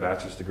school and get a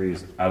bachelor's degree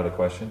is out of the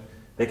question.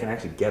 They can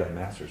actually get a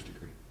master's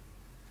degree.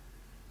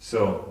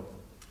 So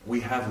we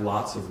have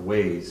lots of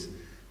ways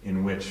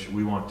in which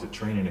we want to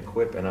train and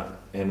equip,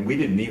 and we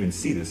didn't even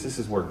see this. This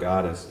is where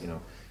God is,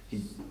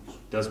 He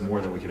does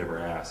more than we could ever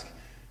ask.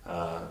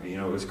 It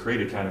was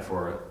created kind of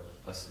for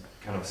a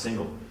kind of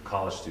single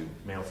college student,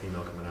 male,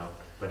 female coming out.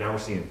 But now we're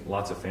seeing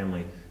lots of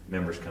family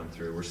members come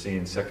through. We're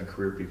seeing second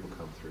career people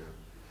come through.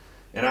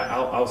 And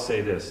I'll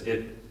say this: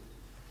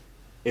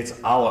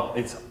 it's all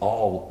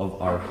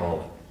of our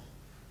calling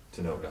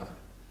to know God.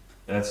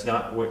 And it's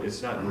not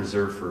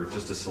reserved for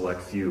just a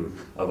select few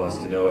of us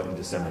to know it and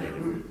disseminate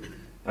it.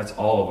 That's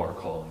all of our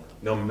calling,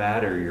 no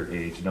matter your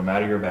age, no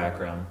matter your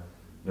background,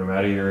 no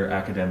matter your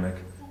academic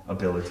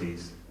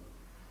abilities.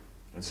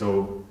 And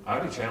so I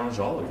would challenge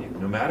all of you,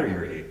 no matter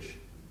your age,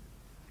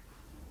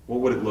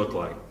 what would it look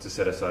like to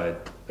set aside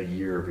a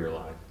year of your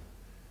life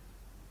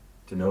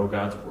to know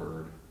God's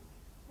Word,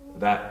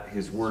 that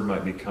His Word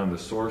might become the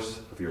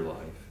source of your life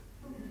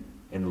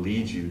and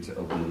lead you to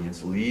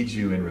obedience, lead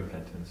you in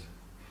repentance,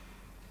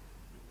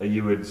 that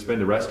you would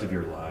spend the rest of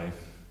your life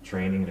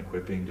training and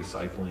equipping,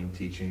 discipling,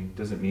 teaching.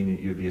 Doesn't mean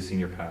that you would be a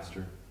senior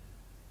pastor,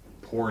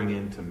 pouring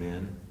into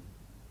men,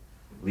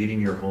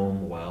 leading your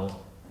home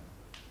well.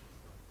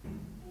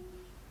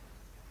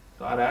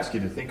 So I'd ask you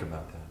to think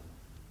about that.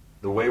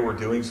 The way we're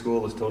doing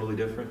school is totally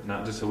different,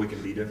 not just so we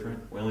can be different.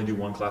 We only do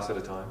one class at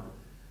a time.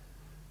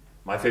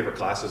 My favorite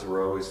classes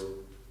were always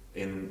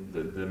in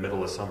the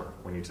middle of summer,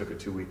 when you took a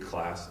 2-week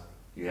class.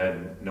 You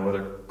had no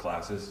other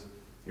classes.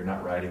 You're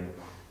not writing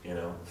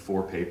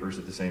 4 papers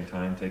at the same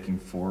time, taking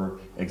 4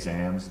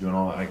 exams, doing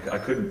all that. I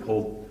couldn't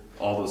hold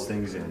all those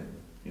things in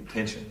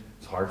tension.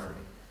 It's hard for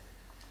me.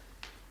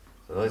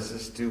 So let's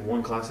just do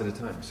one class at a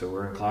time. So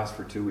we're in class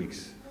for 2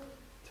 weeks.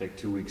 Take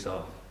 2 weeks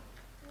off.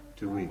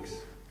 2 weeks.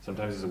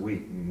 Sometimes it's a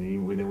week, and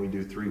then we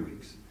do 3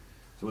 weeks.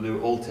 So we'll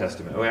do Old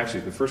Testament. Oh,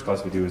 actually, the first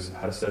class we do is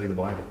how to study the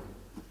Bible.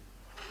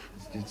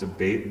 It's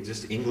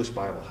just English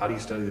Bible. How do you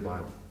study the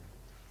Bible?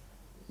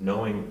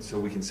 Knowing, so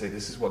we can say,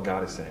 this is what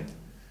God is saying.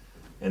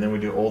 And then we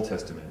do Old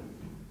Testament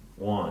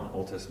 1,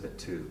 Old Testament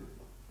 2.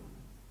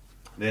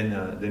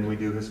 Then we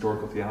do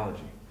historical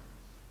theology.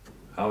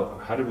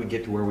 How did we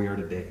get to where we are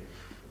today?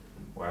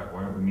 Why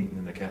aren't we meeting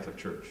in the Catholic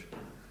Church?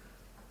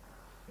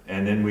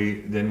 And then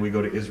we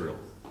go to Israel.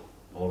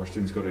 All of our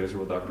students go to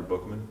Israel with Dr.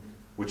 Bookman,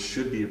 which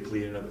should be a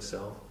plea in and of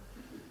itself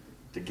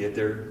to get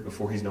there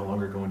before he's no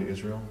longer going to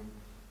Israel.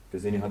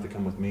 Because then you'll have to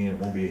come with me and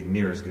it won't be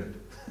near as good.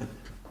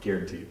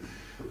 Guarantee you.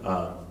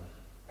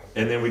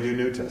 And then we do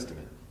New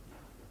Testament.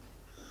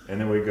 And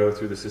then we go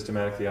through the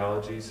systematic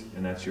theologies,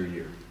 and that's your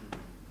year.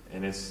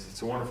 And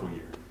it's a wonderful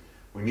year.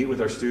 We meet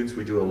with our students.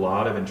 We do a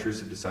lot of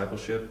intrusive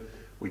discipleship.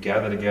 We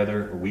gather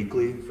together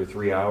weekly for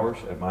 3 hours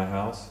at my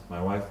house.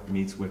 My wife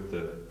meets with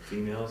the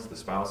females, the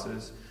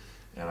spouses,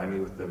 and I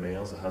meet with the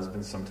males, the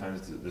husbands.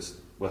 Sometimes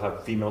we'll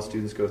have female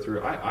students go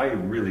through. I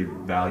really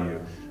value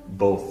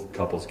both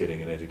couples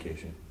getting an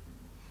education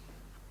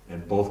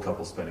and both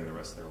couples spending the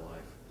rest of their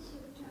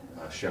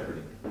life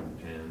shepherding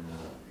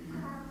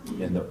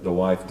and the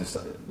wife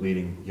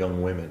leading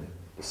young women,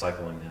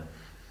 discipling them,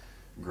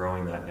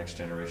 growing that next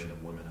generation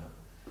of women up.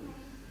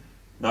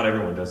 Not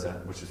everyone does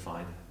that, which is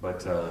fine.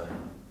 But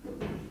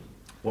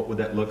what would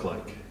that look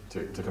like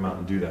to come out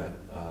and do that?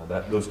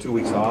 Those 2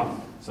 weeks off,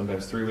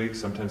 sometimes 3 weeks,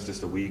 sometimes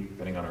just a week,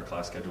 depending on our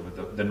class schedule.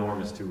 But the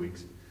norm is 2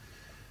 weeks.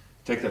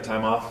 Take that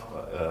time off.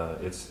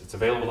 It's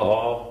available to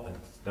all.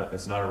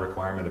 It's not a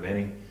requirement of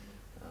any.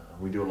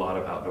 We do a lot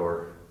of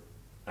outdoor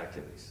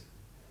activities.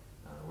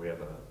 We have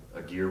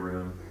a gear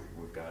room.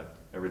 We've got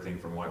everything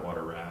from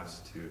whitewater rafts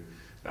to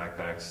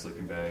backpacks,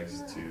 sleeping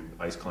bags, to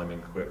ice climbing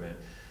equipment.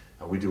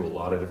 We do a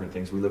lot of different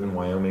things. We live in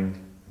Wyoming.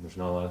 There's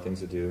not a lot of things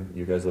to do.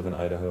 You guys live in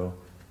Idaho.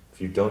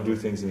 If you don't do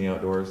things in the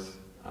outdoors,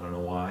 I don't know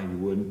why you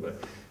wouldn't,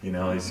 but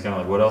it's kind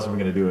of like, what else are we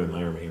going to do in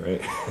Laramie,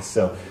 right?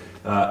 So,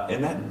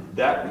 and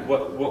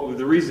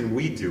the reason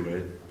we do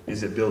it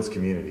is it builds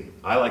community.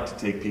 I like to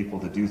take people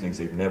to do things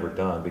they've never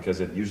done because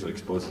it usually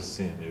exposes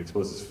sin. It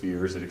exposes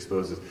fears. It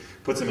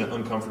puts them in an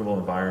uncomfortable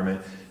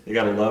environment. You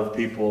got to love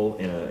people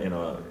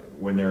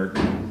when their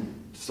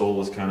soul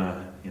is kind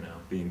of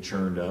being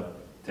churned up.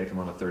 Take them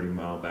on a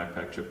 30-mile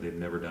backpack trip. They've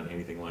never done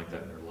anything like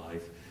that in their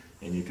life,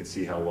 and you can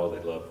see how well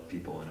they love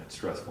people in a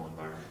stressful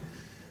environment.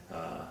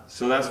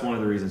 So that's one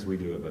of the reasons we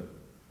do it. But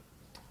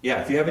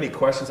yeah, if you have any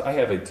questions, I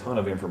have a ton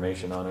of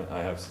information on it. I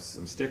have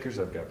some stickers.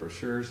 I've got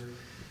brochures.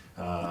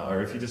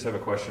 Or if you just have a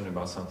question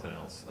about something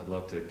else, I'd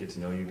love to get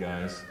to know you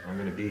guys. I'm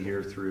going to be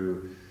here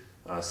through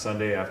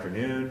Sunday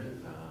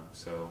afternoon.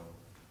 So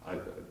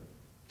I've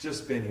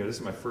just been here. This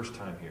is my first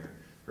time here.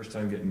 First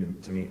time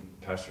getting to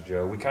meet Pastor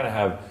Joe. We kind of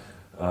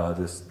have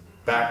this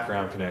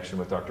background connection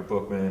with Dr.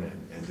 Bookman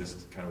and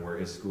just kind of where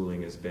his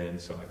schooling has been.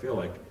 So I feel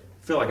like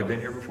I've been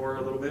here before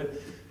a little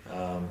bit.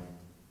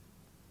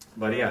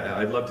 But yeah,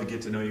 I'd love to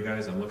get to know you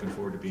guys. I'm looking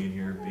forward to being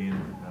here,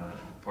 being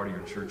part of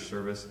your church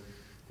service,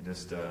 and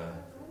just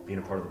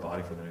being a part of the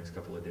body for the next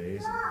couple of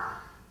days.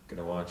 Going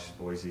to watch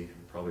Boise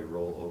probably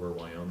roll over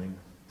Wyoming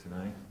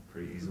tonight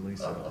pretty easily.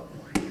 So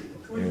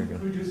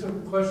Can we do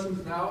some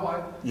questions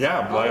now?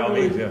 Yeah, by all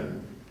means, yeah.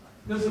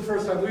 This is the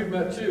first time we've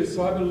met too,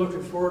 so I've been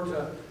looking forward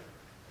to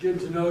getting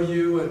to know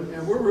you. And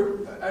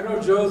I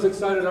know Joe's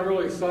excited, I'm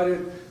really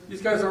excited.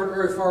 These guys aren't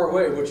very far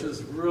away, which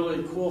is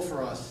really cool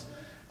for us.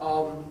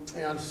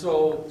 And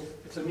so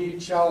it's a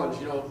neat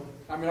challenge, you know.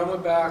 I mean, I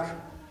went back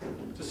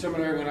to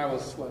seminary when I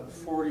was,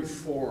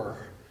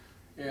 44.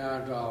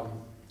 And,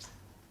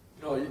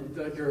 you know,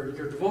 your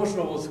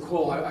devotional was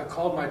cool. I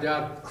called my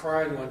dad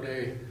crying one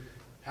day,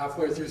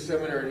 halfway through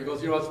seminary, and he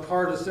goes, you know, it's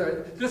part of,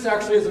 this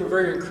actually isn't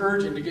very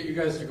encouraging to get you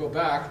guys to go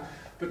back,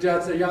 but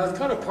Dad said, yeah, it's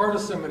kind of part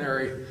of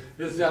seminary,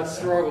 is that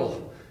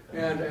struggle.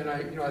 And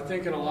I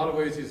think in a lot of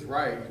ways he's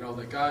right, you know,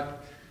 that God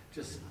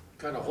just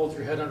kind of holds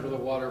your head under the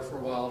water for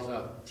a while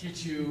to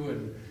teach you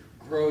and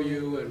grow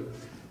you,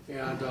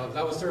 and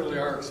that was certainly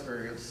our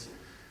experience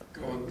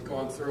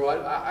going through.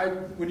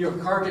 When your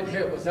car get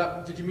hit,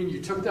 did you mean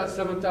you took that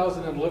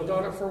 $7,000 and lived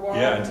on it for a while?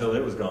 Yeah, until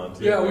it was gone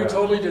too. Yeah, we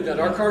totally did that.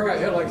 Our car got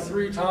hit like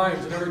 3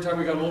 times, and every time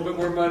we got a little bit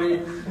more money.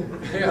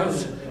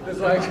 It's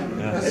like,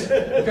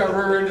 we got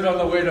rear-ended on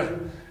the way to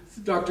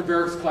Dr.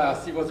 Barrick's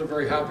class. He wasn't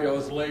very happy I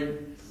was late.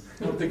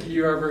 I don't think he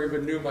ever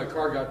even knew my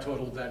car got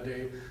totaled that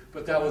day.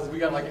 But we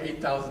got like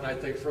 $8,000, I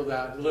think, for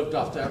that. Lived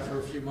off that for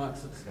a few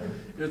months.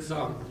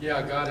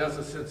 Yeah, God has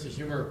a sense of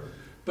humor.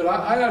 But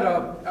I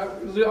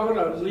want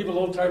to leave a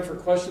little time for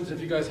questions if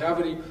you guys have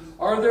any.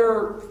 Are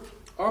there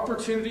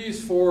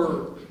opportunities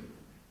for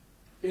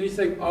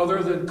anything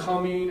other than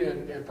coming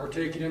and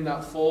partaking in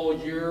that full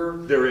year?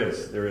 There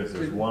is.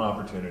 There's one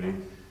opportunity.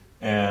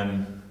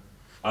 And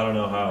I don't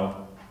know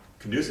how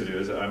conducive it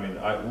is. I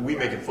mean, we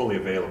make it fully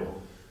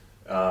available.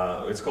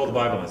 It's called the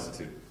Bible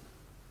Institute.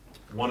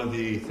 One of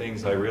the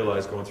things I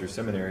realized going through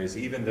seminary is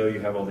even though you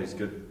have all these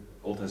good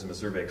Old Testament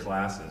survey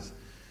classes,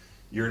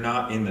 you're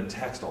not in the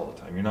text all the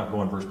time. You're not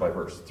going verse by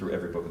verse through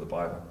every book of the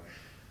Bible.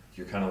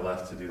 You're kind of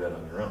left to do that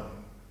on your own.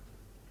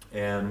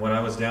 And when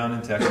I was down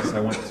in Texas, I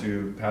went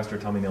to Pastor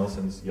Tommy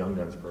Nelson's Young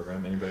Guns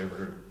program. Anybody ever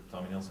heard of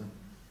Tommy Nelson?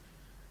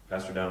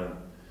 Pastor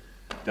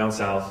down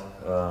south,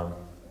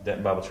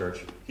 Denton Bible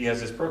Church. He has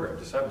this program,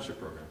 discipleship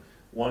program.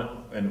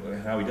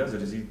 And how he does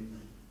it is you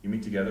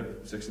meet together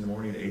 6 in the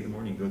morning to 8 in the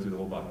morning. You go through the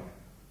whole Bible,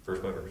 verse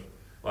by verse.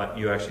 Well,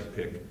 you actually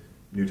pick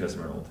New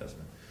Testament or Old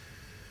Testament.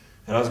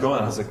 And I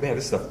was like, man,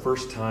 this is the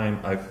first time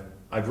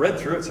I've read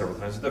through it several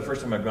times. It's the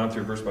first time I've gone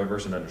through verse by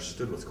verse and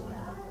understood what's going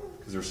on.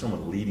 Because there was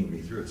someone leading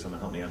me through it. Someone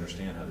helped me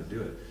understand how to do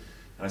it.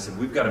 And I said,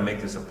 we've got to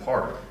make this a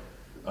part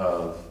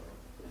of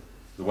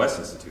the West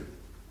Institute.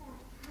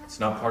 It's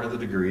not part of the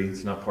degree.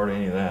 It's not part of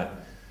any of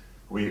that.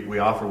 We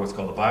offer what's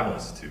called the Bible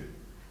Institute.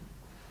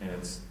 And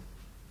it's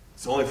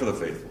only for the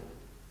faithful.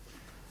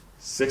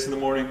 6 in the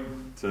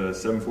morning to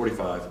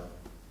 7:45,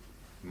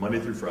 Monday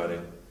through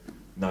Friday,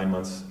 9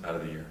 months out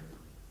of the year.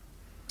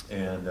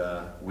 And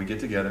we get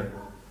together,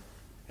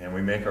 and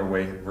we make our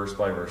way verse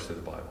by verse through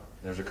the Bible.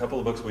 There's a couple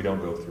of books we don't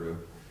go through.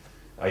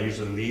 I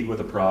usually lead with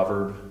a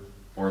proverb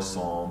or a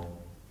psalm,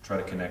 try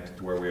to connect it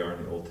to where we are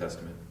in the Old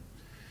Testament.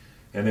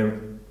 And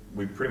then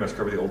we pretty much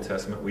cover the Old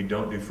Testament. We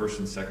don't do 1st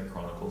and 2nd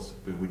Chronicles,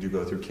 but we do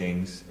go through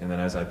Kings. And then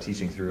as I'm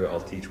teaching through it,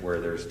 I'll teach where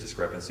there's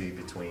discrepancy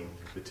between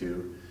the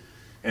two.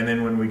 And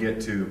then when we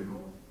get to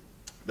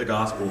the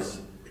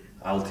Gospels,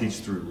 I'll teach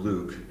through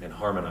Luke and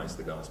harmonize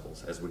the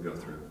Gospels as we go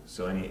through.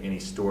 So any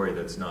story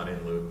that's not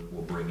in Luke,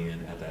 we'll bring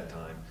in at that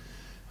time.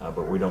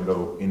 But we don't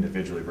go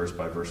individually verse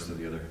by verse through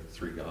the other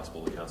 3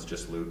 Gospel accounts,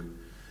 just Luke.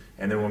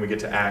 And then when we get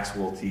to Acts,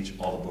 we'll teach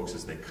all the books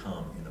as they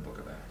come in the book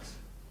of Acts.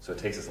 So it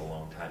takes us a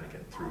long time to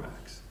get through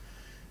Acts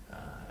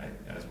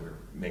as we're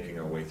making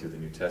our way through the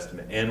New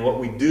Testament. And what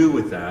we do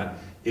with that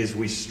is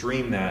we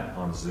stream that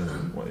on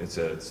Zoom.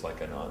 It's like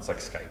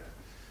Skype.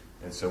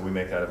 And so we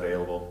make that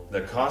available.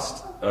 The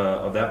cost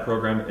of that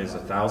program is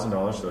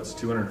 $1,000, so it's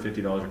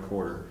 $250 a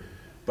quarter.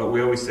 But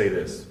we always say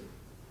this.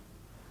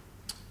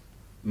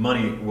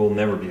 Money will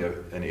never be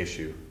an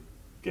issue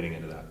getting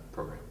into that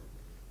program.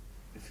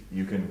 If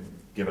you can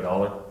give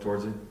 $1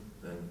 towards it,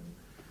 then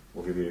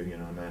we'll give you a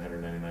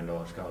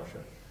 $999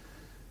 scholarship.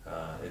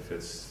 If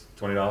it's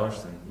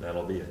 $20, then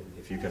that'll be it.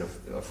 If you can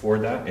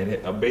afford that,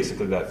 and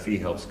basically that fee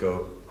help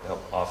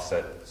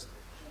offset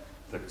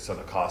some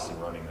of the costs in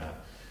running that.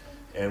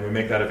 And we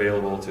make that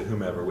available to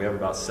whomever. We have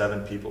about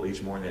 7 people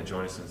each morning that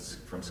join us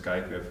from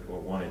Skype. We have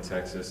one in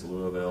Texas,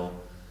 Louisville.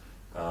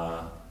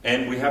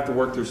 And we have to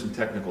work through some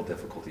technical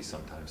difficulties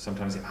sometimes.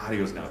 Sometimes the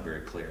audio is not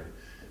very clear.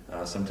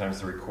 Sometimes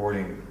the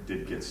recording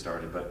did get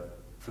started. But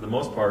for the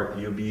most part,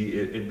 it'd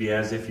be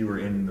as if you were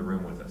in the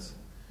room with us.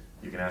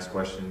 You can ask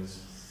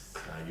questions.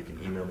 You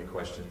can email me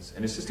questions.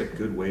 And it's just a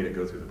good way to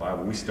go through the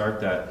Bible. We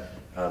start that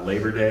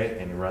Labor Day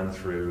and run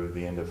through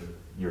the end of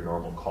your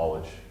normal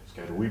college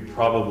schedule. We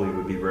probably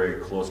would be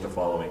very close to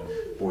following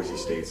Boise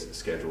State's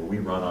schedule. We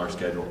run our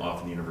schedule off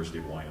of the University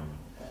of Wyoming.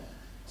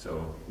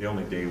 So the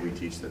only day we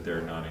teach that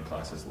they're not in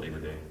class is Labor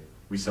Day.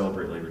 We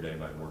celebrate Labor Day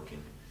by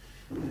working.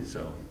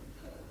 So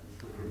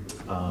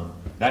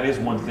That is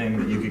one thing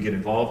that you could get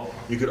involved.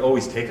 You could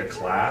always take a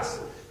class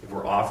if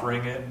we're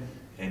offering it,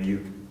 and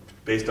you,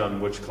 based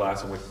on which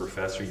class and which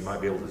professor, you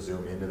might be able to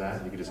zoom into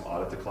that. You could just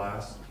audit the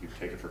class. You could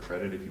take it for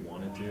credit if you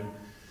wanted to.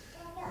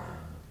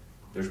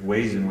 There's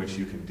ways in which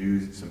you can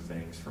do some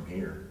things from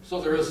here. So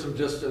there is some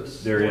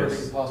distance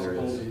learning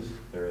possibilities.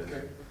 There is.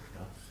 Okay.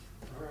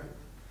 All right.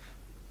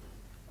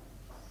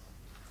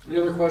 Any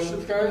other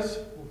questions, guys?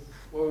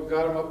 Well, we've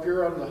got them up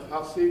here on the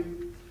hot seat.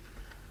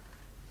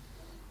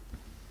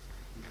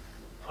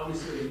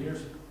 Obviously, the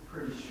year's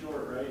pretty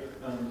short, right?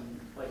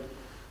 Like,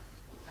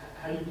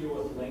 how do you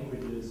deal with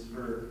languages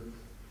for?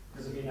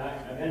 Because I mean, I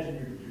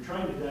imagine you're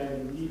trying to dive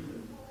in deep.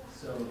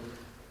 So,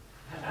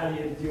 how do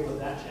you deal with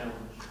that challenge?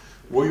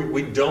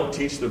 We don't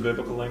teach the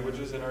biblical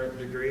languages in our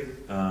degree.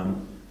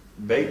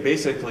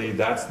 Basically,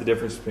 that's the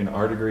difference between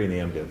our degree and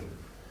the MDiv.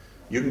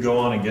 You can go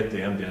on and get the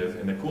MDiv,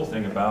 and the cool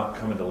thing about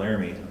coming to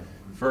Laramie,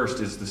 first,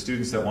 is the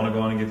students that want to go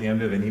on and get the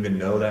MDiv and even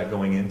know that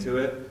going into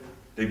it,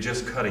 they've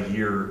just cut a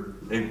year.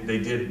 They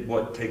did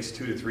what takes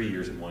 2 to 3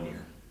 years in 1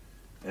 year.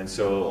 And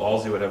so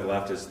all they would have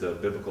left is the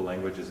biblical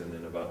languages, and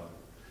then about,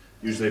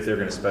 usually if they're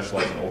going to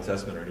specialize in Old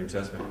Testament or New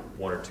Testament,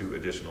 1 or 2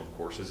 additional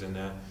courses in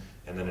that,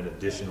 and then an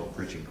additional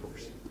preaching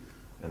course.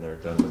 And they're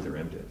done with their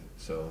MDiv.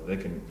 So they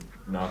can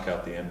knock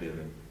out the MDiv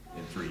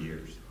in 3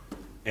 years.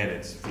 And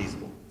it's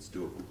feasible. It's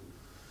doable.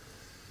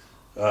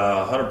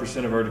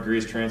 100% of our degree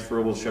is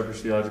transferable to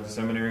Shepherd's Theological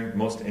Seminary.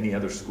 Most any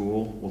other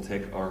school will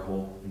take our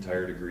whole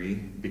entire degree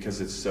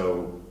because it's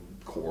so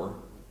core.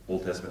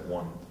 Old Testament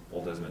 1,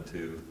 Old Testament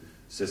 2,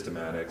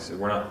 systematics.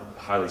 We're not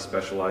highly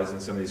specialized in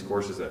some of these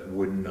courses that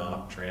would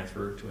not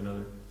transfer to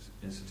another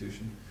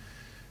institution.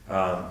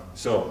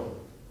 So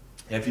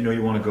if you know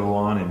you want to go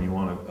on and you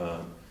want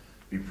to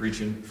be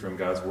preaching from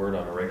God's Word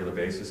on a regular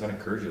basis, I'd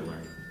encourage you to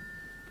learn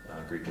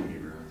Greek and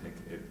Hebrew. I think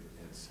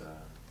it's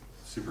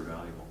super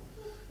valuable.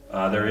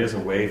 There is a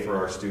way for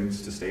our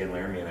students to stay in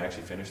Laramie and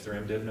actually finish their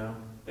MDiv now.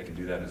 They can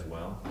do that as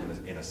well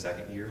in a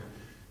second year.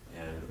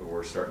 And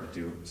we're starting to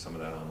do some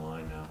of that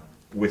online now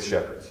with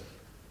Shepherds.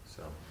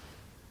 So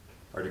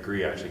our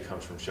degree actually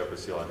comes from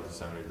Shepherd's Theological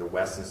Seminary. The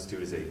West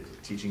Institute is a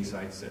teaching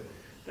site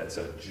that's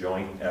a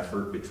joint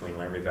effort between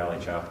Laramie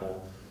Valley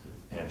Chapel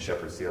and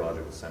Shepherd's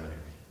Theological Seminary.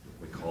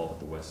 We call it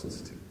the West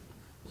Institute.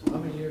 So how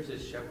many years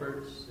is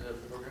Shepherd's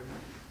program?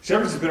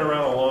 Shepherd's has been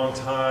around a long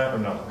time. Or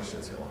no, I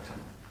shouldn't say a long time.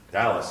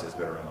 Dallas has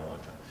been around a long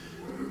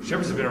time.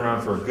 Shepherd's has been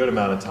around for a good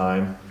amount of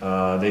time.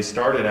 They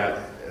started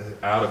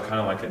out of kind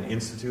of like an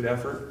institute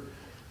effort,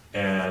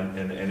 and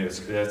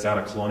it's out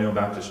of Colonial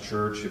Baptist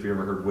Church. If you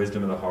ever heard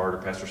Wisdom of the Heart or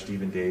Pastor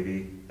Stephen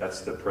Davey,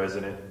 that's the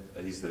president.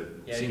 He's the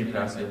senior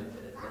pastor.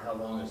 How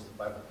long is the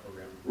Bible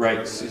program?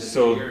 Right.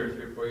 So 3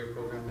 or 4 year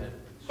program.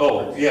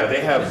 Oh yeah,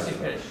 they have. It's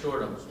kind of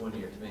short, almost 1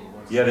 year to me.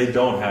 Yeah, they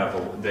don't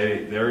have.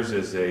 Theirs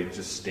is a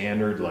just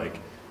standard like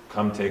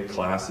come take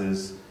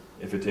classes.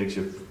 If it takes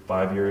you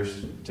 5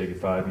 years, take it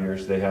 5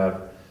 years. They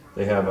have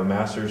a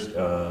master's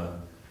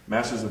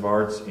of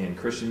arts in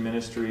Christian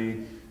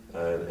ministry,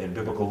 in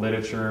biblical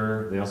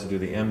literature. They also do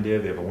the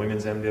MDiv. They have a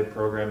women's MDiv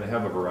program. They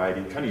have a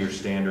variety, kind of your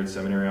standard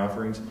seminary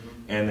offerings,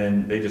 and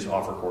then they just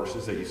offer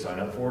courses that you sign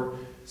up for.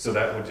 So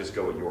that would just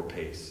go at your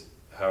pace.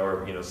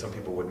 However, some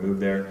people would move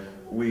there.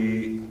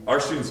 Our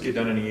students get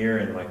done in a year,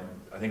 and I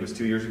think it was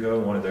 2 years ago,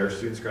 one of their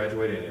students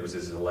graduated, and it was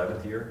his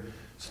 11th year.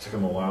 So it took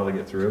him a while to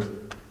get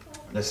through.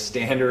 The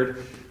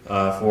standard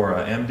for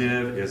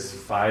MDiv is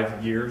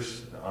 5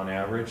 years on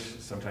average,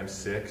 sometimes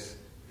 6.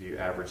 If you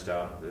averaged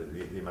out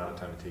the amount of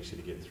time it takes you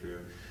to get through.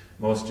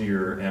 Most of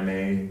your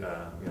MA,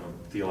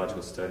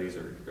 theological studies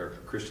or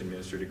Christian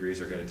ministry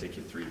degrees are going to take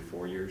you 3 to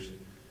 4 years.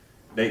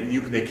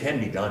 They can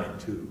be done in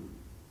 2,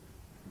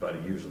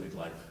 but usually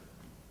life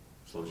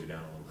slows you down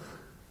a little bit.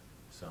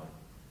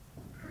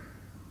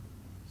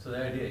 So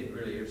the idea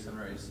really your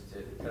seminary is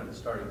kind of a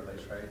starting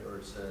place, right? Or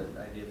it's an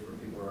idea for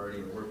people who are already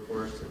in the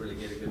workforce to really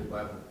get a good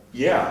Bible.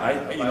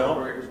 Yeah,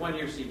 because 1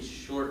 year seems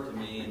short to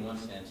me in one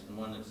sense. In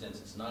one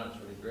sense, it's not. It's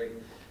really great.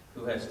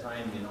 Who has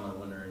time,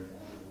 when they're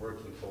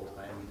working full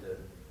time to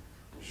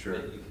sure.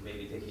 You can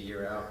maybe take a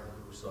year out.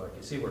 So I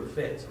can see where it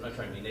fits. I'm not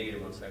trying to be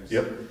negative on something.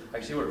 Yep. I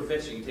can see where it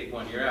fits. You can take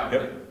 1 year out.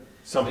 Yep.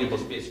 Some people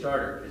just be a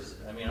starter.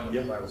 I went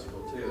to Bible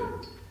school too.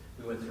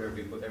 And we went through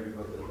every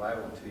book of the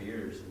Bible in 2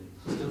 years,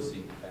 and still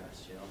seemed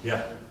fast.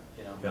 Yeah.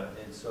 Yeah.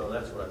 And so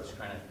that's what I was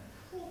trying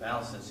to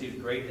balance. And it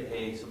seems great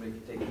that somebody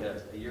could take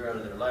a year out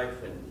of their life,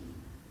 and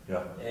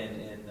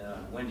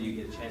when do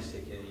you get a chance to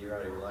take a year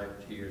out of your life,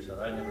 2 years out?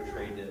 I never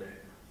traded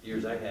the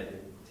years I had to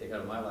take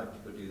out of my life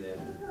to go do that.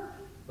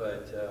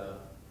 But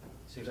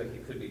it seems like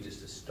it could be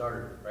just a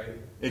starter, right?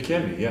 It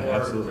can be, yeah, or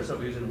absolutely. For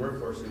somebody who's in the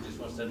workforce who just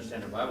wants to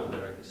understand the Bible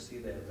better, I can see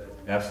that.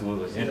 But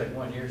absolutely. It seems like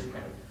 1 year is kind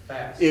of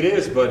fast. It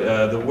is,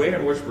 but the way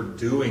in which we're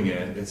doing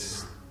it,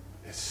 it's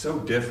so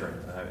different.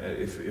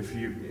 If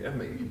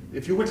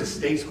you went to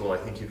state school, I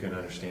think you can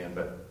understand,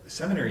 but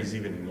seminary is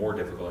even more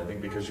difficult, I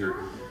think, because you're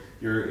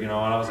when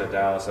I was at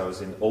Dallas, I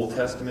was in Old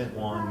Testament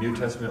 1, New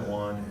Testament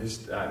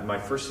 1. My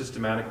first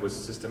systematic was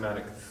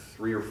systematic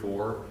 3 or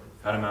 4,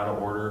 had them out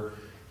of order.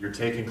 You're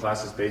taking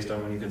classes based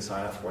on when you can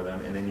sign up for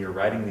them, and then you're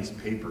writing these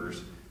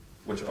papers,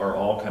 which are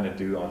all kind of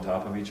due on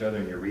top of each other,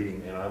 and you're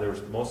reading.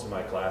 Most of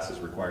my classes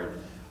required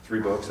 3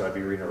 books, so I'd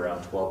be reading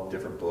around 12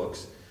 different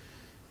books.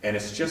 And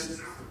it's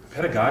just,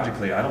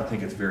 pedagogically, I don't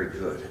think it's very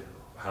good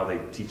how they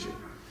teach it.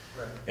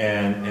 Right.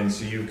 And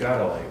so you've got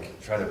to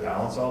like try to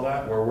balance all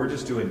that, where we're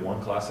just doing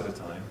one class at a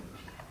time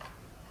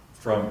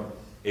from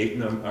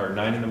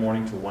 9 in the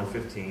morning to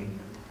 1:15,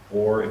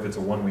 or if it's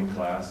a 1-week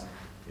class,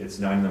 it's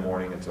 9 in the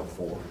morning until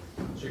 4.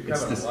 So you're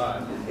covering a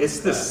lot. It's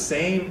the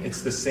same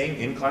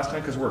in-class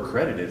time because we're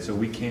accredited, so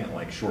we can't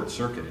like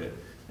short-circuit it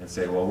and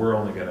say, well, we're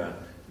only going to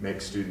make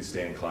students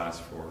stay in class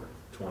for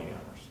 20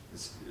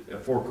 hours. A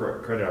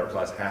 4-credit-hour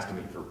class has to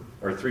meet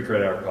or a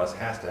 3-credit-hour class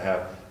has to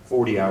have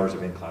 40 hours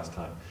of in-class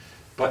time.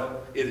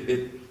 But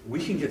we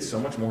can get so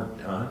much more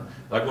done.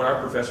 Like when our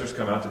professors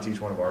come out to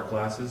teach one of our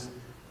classes,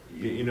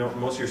 you know,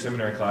 most of your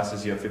seminary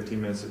classes, you have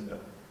 15 minutes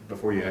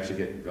before you actually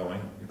get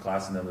going in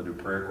class, and then they'll do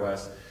prayer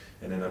requests,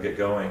 and then they'll get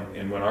going.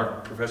 And when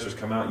our professors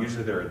come out,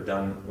 usually they're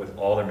done with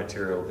all their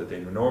material that they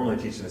normally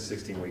teach in a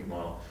 16-week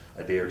model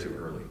a day or 2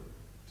 early,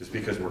 just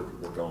because we're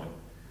going.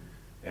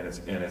 And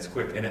it's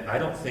quick. And I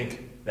don't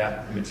think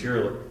that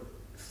material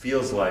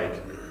feels like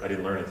I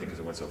didn't learn anything because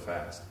it went so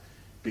fast.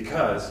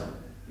 Because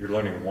you're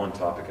learning one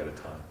topic at a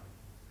time.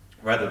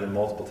 Rather than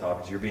multiple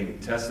topics, you're being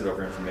tested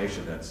over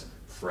information that's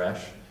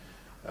fresh.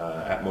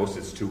 At most,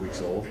 it's 2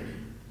 weeks old.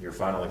 Your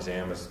final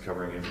exam is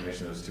covering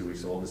information that's 2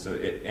 weeks old.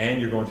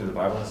 And you're going through the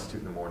Bible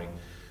Institute in the morning.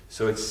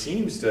 So it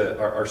seems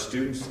our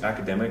students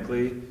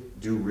academically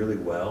do really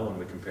well when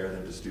we compare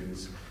them to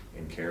students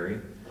in Cary.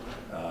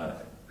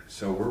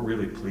 So we're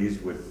really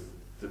pleased with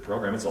the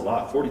program. It's a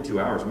lot. 42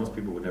 hours. Most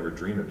people would never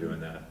dream of doing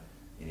that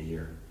in a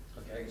year.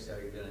 Okay, I can see how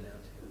you're doing it now,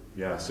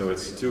 too. Yeah, so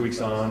it's 2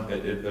 weeks on.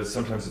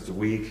 Sometimes it's a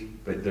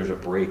week, but there's a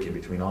break in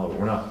between all of it.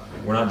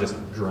 We're not just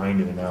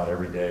grinding it out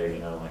every day, you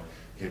know, like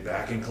get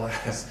back in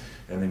class,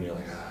 and then you're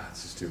like,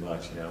 it's just too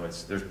much, you know.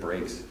 There's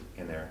breaks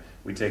in there.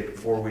 We take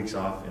 4 weeks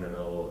off in the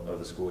middle of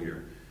the school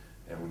year,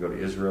 and we go to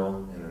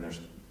Israel, and then there's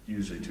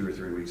usually 2 or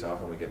 3 weeks off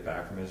when we get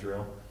back from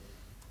Israel,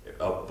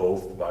 of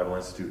both the Bible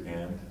Institute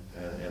and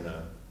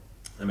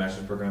the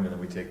master's program, and then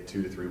we take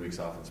 2 to 3 weeks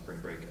off in spring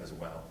break as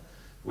well.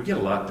 We get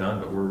a lot done,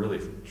 but we're really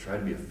trying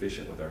to be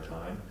efficient with our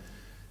time.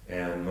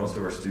 And most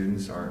of our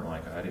students aren't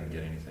like, I didn't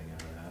get anything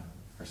out of that.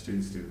 Our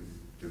students do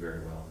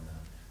very well in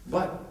that.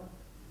 But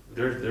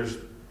there's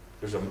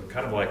a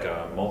kind of like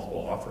multiple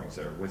offerings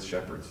there with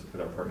Shepherds,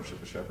 with our partnership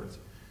with Shepherds.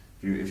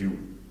 If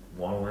you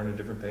want to learn at a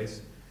different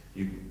pace,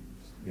 you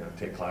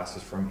take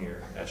classes from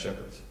here at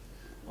Shepherds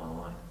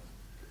online.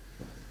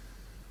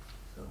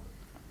 So.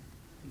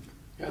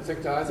 Yeah, I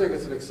think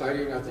it's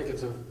exciting. I think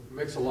it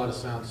makes a lot of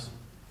sense.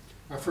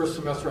 My first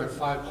semester I had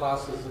 5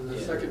 classes, and the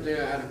second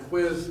day I had a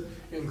quiz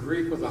in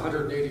Greek with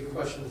 180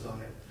 questions on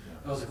it.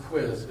 That was a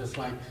quiz, and it's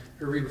like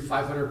you're reading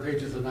 500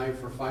 pages a night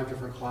for 5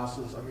 different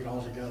classes. I mean,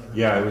 all together.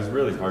 Yeah, it was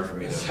really hard for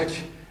me. It's like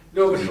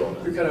nobody.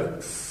 You kind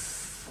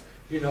of,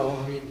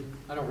 I mean,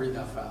 I don't read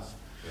that fast.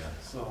 Yeah.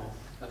 So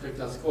I think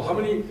that's cool. How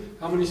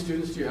many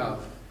students do you have?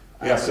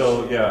 Yeah.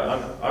 So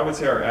I would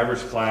say our average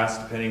class,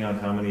 depending on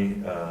how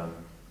many,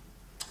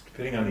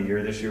 depending on the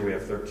year. This year we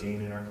have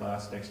 13 in our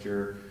class. Next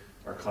year,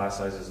 our class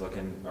size is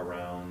looking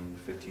around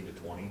 15 to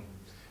 20.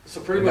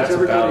 So pretty much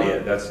everybody.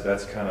 That's about it.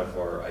 That's kind of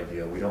our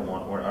ideal. We don't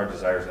want, our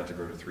desire is not to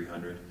grow to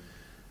 300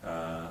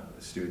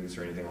 students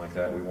or anything like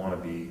that. We want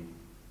to be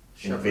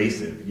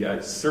invasive. Yeah, at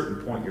a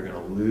certain point you're going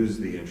to lose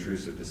the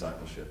intrusive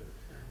discipleship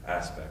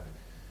aspect.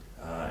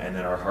 And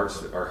then our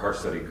heart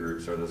study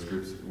groups are those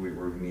groups we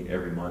meet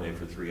every Monday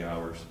for 3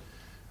 hours,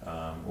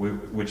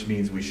 which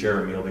means we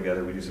share a meal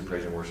together. We do some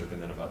praise and worship,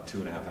 and then about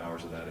 2.5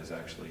 hours of that is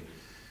actually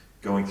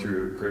going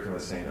through curriculum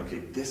and saying, okay,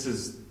 this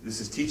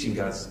is teaching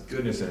God's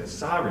goodness and His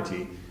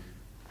sovereignty,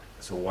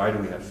 so why do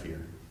we have fear?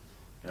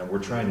 And we're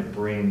trying to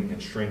bring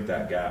and shrink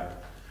that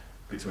gap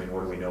between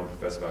what do we know and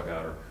profess about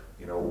God,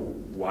 or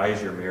why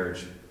does your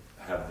marriage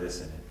have this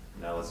in it?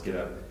 Now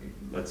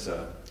let's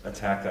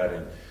attack that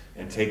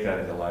and take that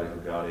into light of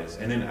who God is.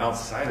 And then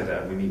outside of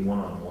that, we meet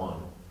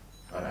one-on-one,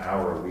 an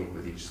hour a week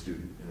with each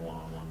student in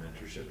one-on-one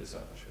mentorship,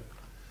 discipleship.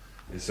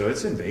 So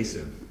it's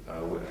invasive,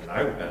 and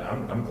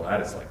I'm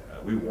glad it's like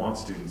that. We want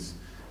students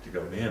to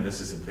go, man,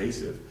 this is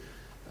invasive,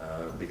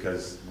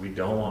 because we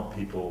don't want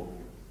people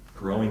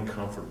growing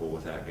comfortable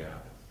with that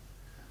gap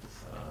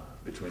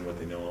between what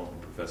they know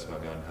and profess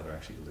about God and how they're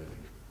actually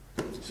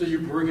living. So you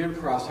bring in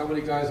profs. How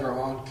many guys are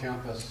on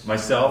campus?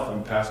 Myself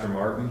and Pastor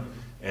Martin,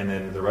 and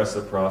then the rest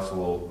of the profs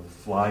will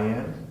fly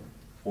in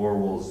or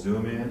will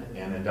Zoom in,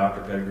 and then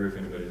Dr. Pettigrew, if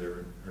anybody's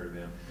ever heard of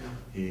him,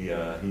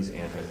 he's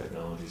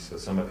anti-technology, so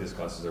some of his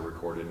classes are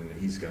recorded, and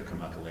he's going to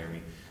come out to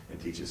Laramie and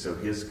teach it. So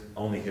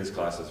only his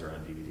classes are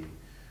on DVD.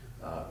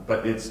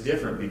 But it's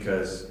different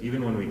because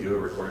even when we do a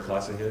recorded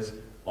class of his,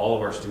 all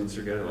of our students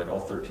are together, like all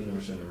 13 of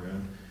us in the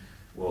room,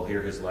 will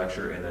hear his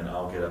lecture, and then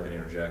I'll get up and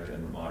interject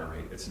and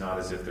moderate. It's not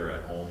as if they're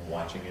at home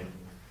watching it,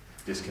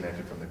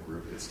 disconnected from the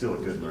group. It's still a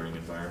good learning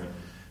environment.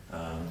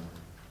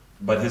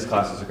 But his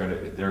classes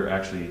they're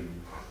actually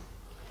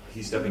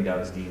he's stepping down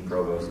as dean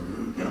provost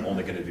and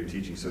only going to do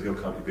teaching. So he'll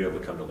be able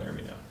to come to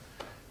Laramie now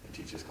and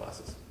teach his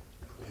classes.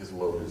 His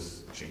load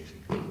is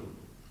changing.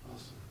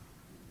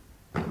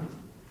 Awesome.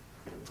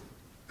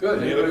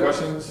 Good. Any other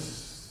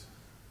questions?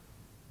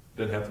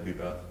 Doesn't have to be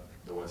about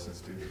the West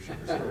Institute or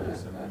Sugar School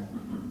Seminary.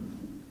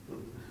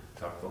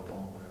 Talk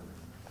football, whatever.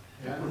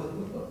 Yeah.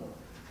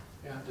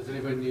 Yeah. Does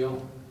anybody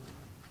kneel?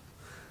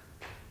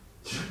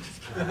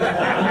 I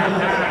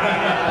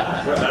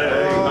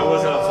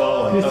was not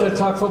following. He said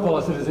talk football.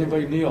 I said, does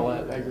anybody kneel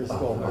at your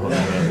school?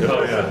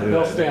 Oh yeah.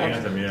 They'll stand.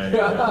 Anthem, yeah.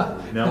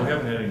 No, we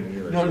haven't had any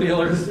kneelers. No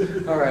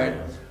kneelers. All right.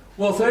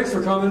 Well, thanks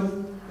for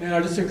coming. And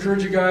I just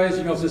encourage you guys,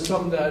 if there's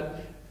something that,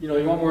 you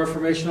want more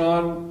information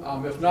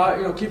on, if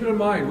not, keep it in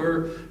mind.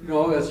 We're,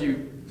 as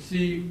you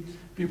see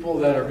people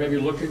that are maybe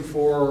looking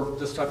for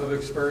this type of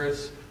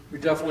experience, we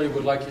definitely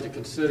would like you to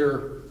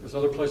consider, there's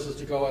other places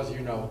to go, as you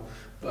know,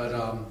 but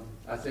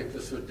I think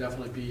this would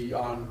definitely be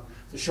on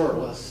the short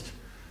list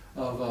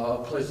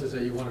of places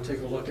that you want to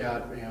take a look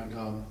at.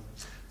 And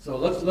so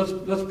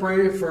let's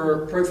pray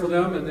for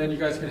them, and then you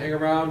guys can hang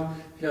around.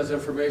 If he has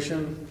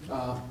information,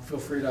 feel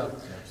free to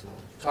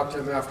talk to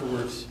him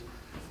afterwards.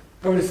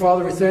 Heavenly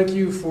Father, we thank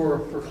you for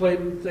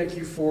Clayton. Thank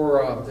you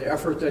for the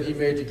effort that he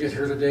made to get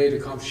here today to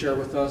come share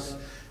with us.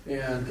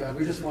 And God,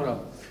 we just want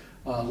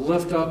to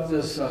lift up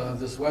this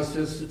West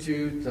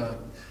Institute,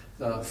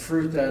 the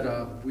fruit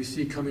that we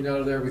see coming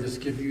out of there. We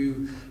just give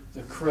you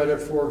the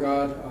credit for,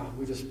 God.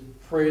 We just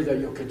pray that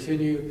you'll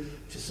continue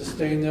to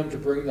sustain them, to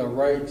bring the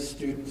right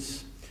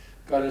students.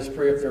 God, I just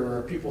pray if there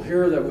are people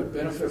here that would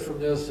benefit from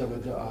this, that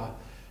would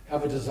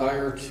have a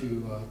desire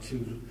to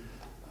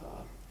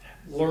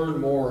learn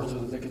more so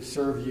that they could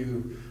serve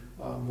you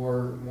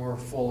more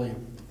fully,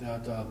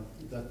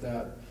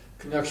 that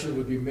connection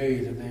would be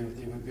made, and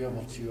they would be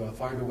able to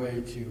find a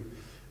way to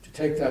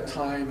take that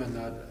time and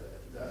that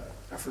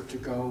effort to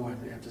go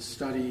and to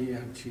study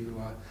and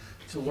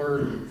to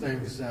learn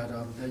things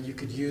that you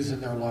could use in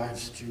their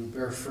lives to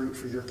bear fruit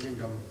for your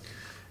kingdom.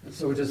 And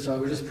so we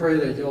just pray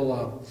that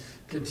you'll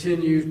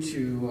continue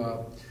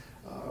to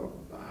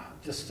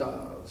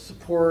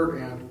support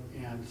and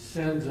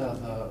send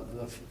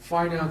the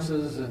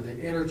finances and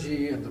the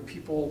energy and the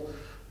people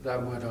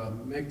that would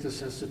make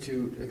this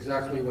institute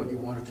exactly what you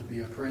want it to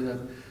be. I pray that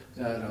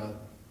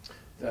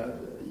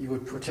you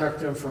would protect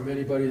them from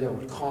anybody that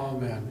would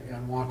come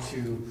and want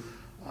to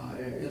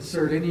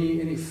insert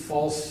any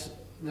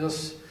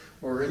falseness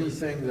or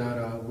anything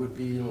that would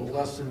be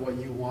less than what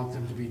you want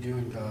them to be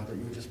doing, God, that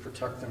you would just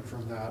protect them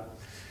from that.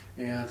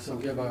 And so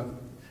give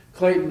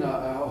Clayton,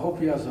 I hope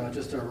he has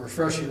just a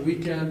refreshing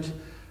weekend,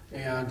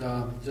 and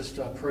just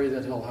pray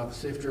that he'll have a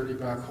safe journey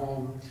back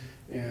home.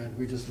 And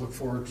we just look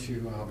forward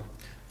to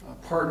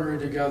partnering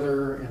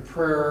together in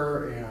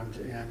prayer and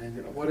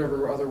in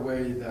whatever other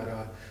way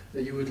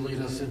that you would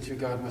lead us into,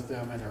 God, with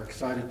them, and are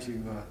excited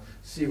to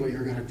see what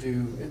you're going to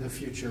do in the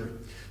future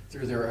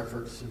through their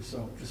efforts. And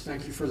so just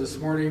thank you for this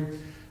morning,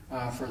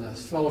 for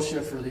this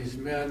fellowship, for these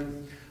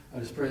men. I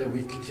just pray that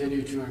we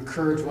continue to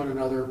encourage one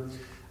another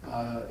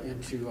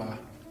into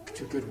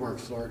to good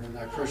works, Lord. In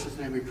thy precious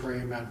name we pray,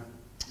 amen.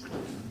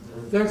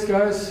 Thanks,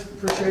 guys.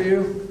 Appreciate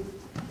you.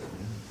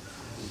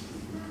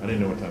 I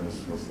didn't know what time this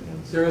was supposed to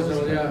end. There is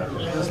no, yeah,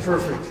 that's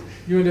perfect.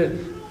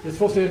 It's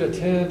supposed to end at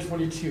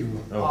 10:22.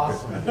 Oh,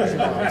 awesome. okay.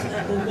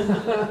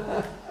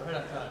 Good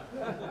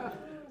job.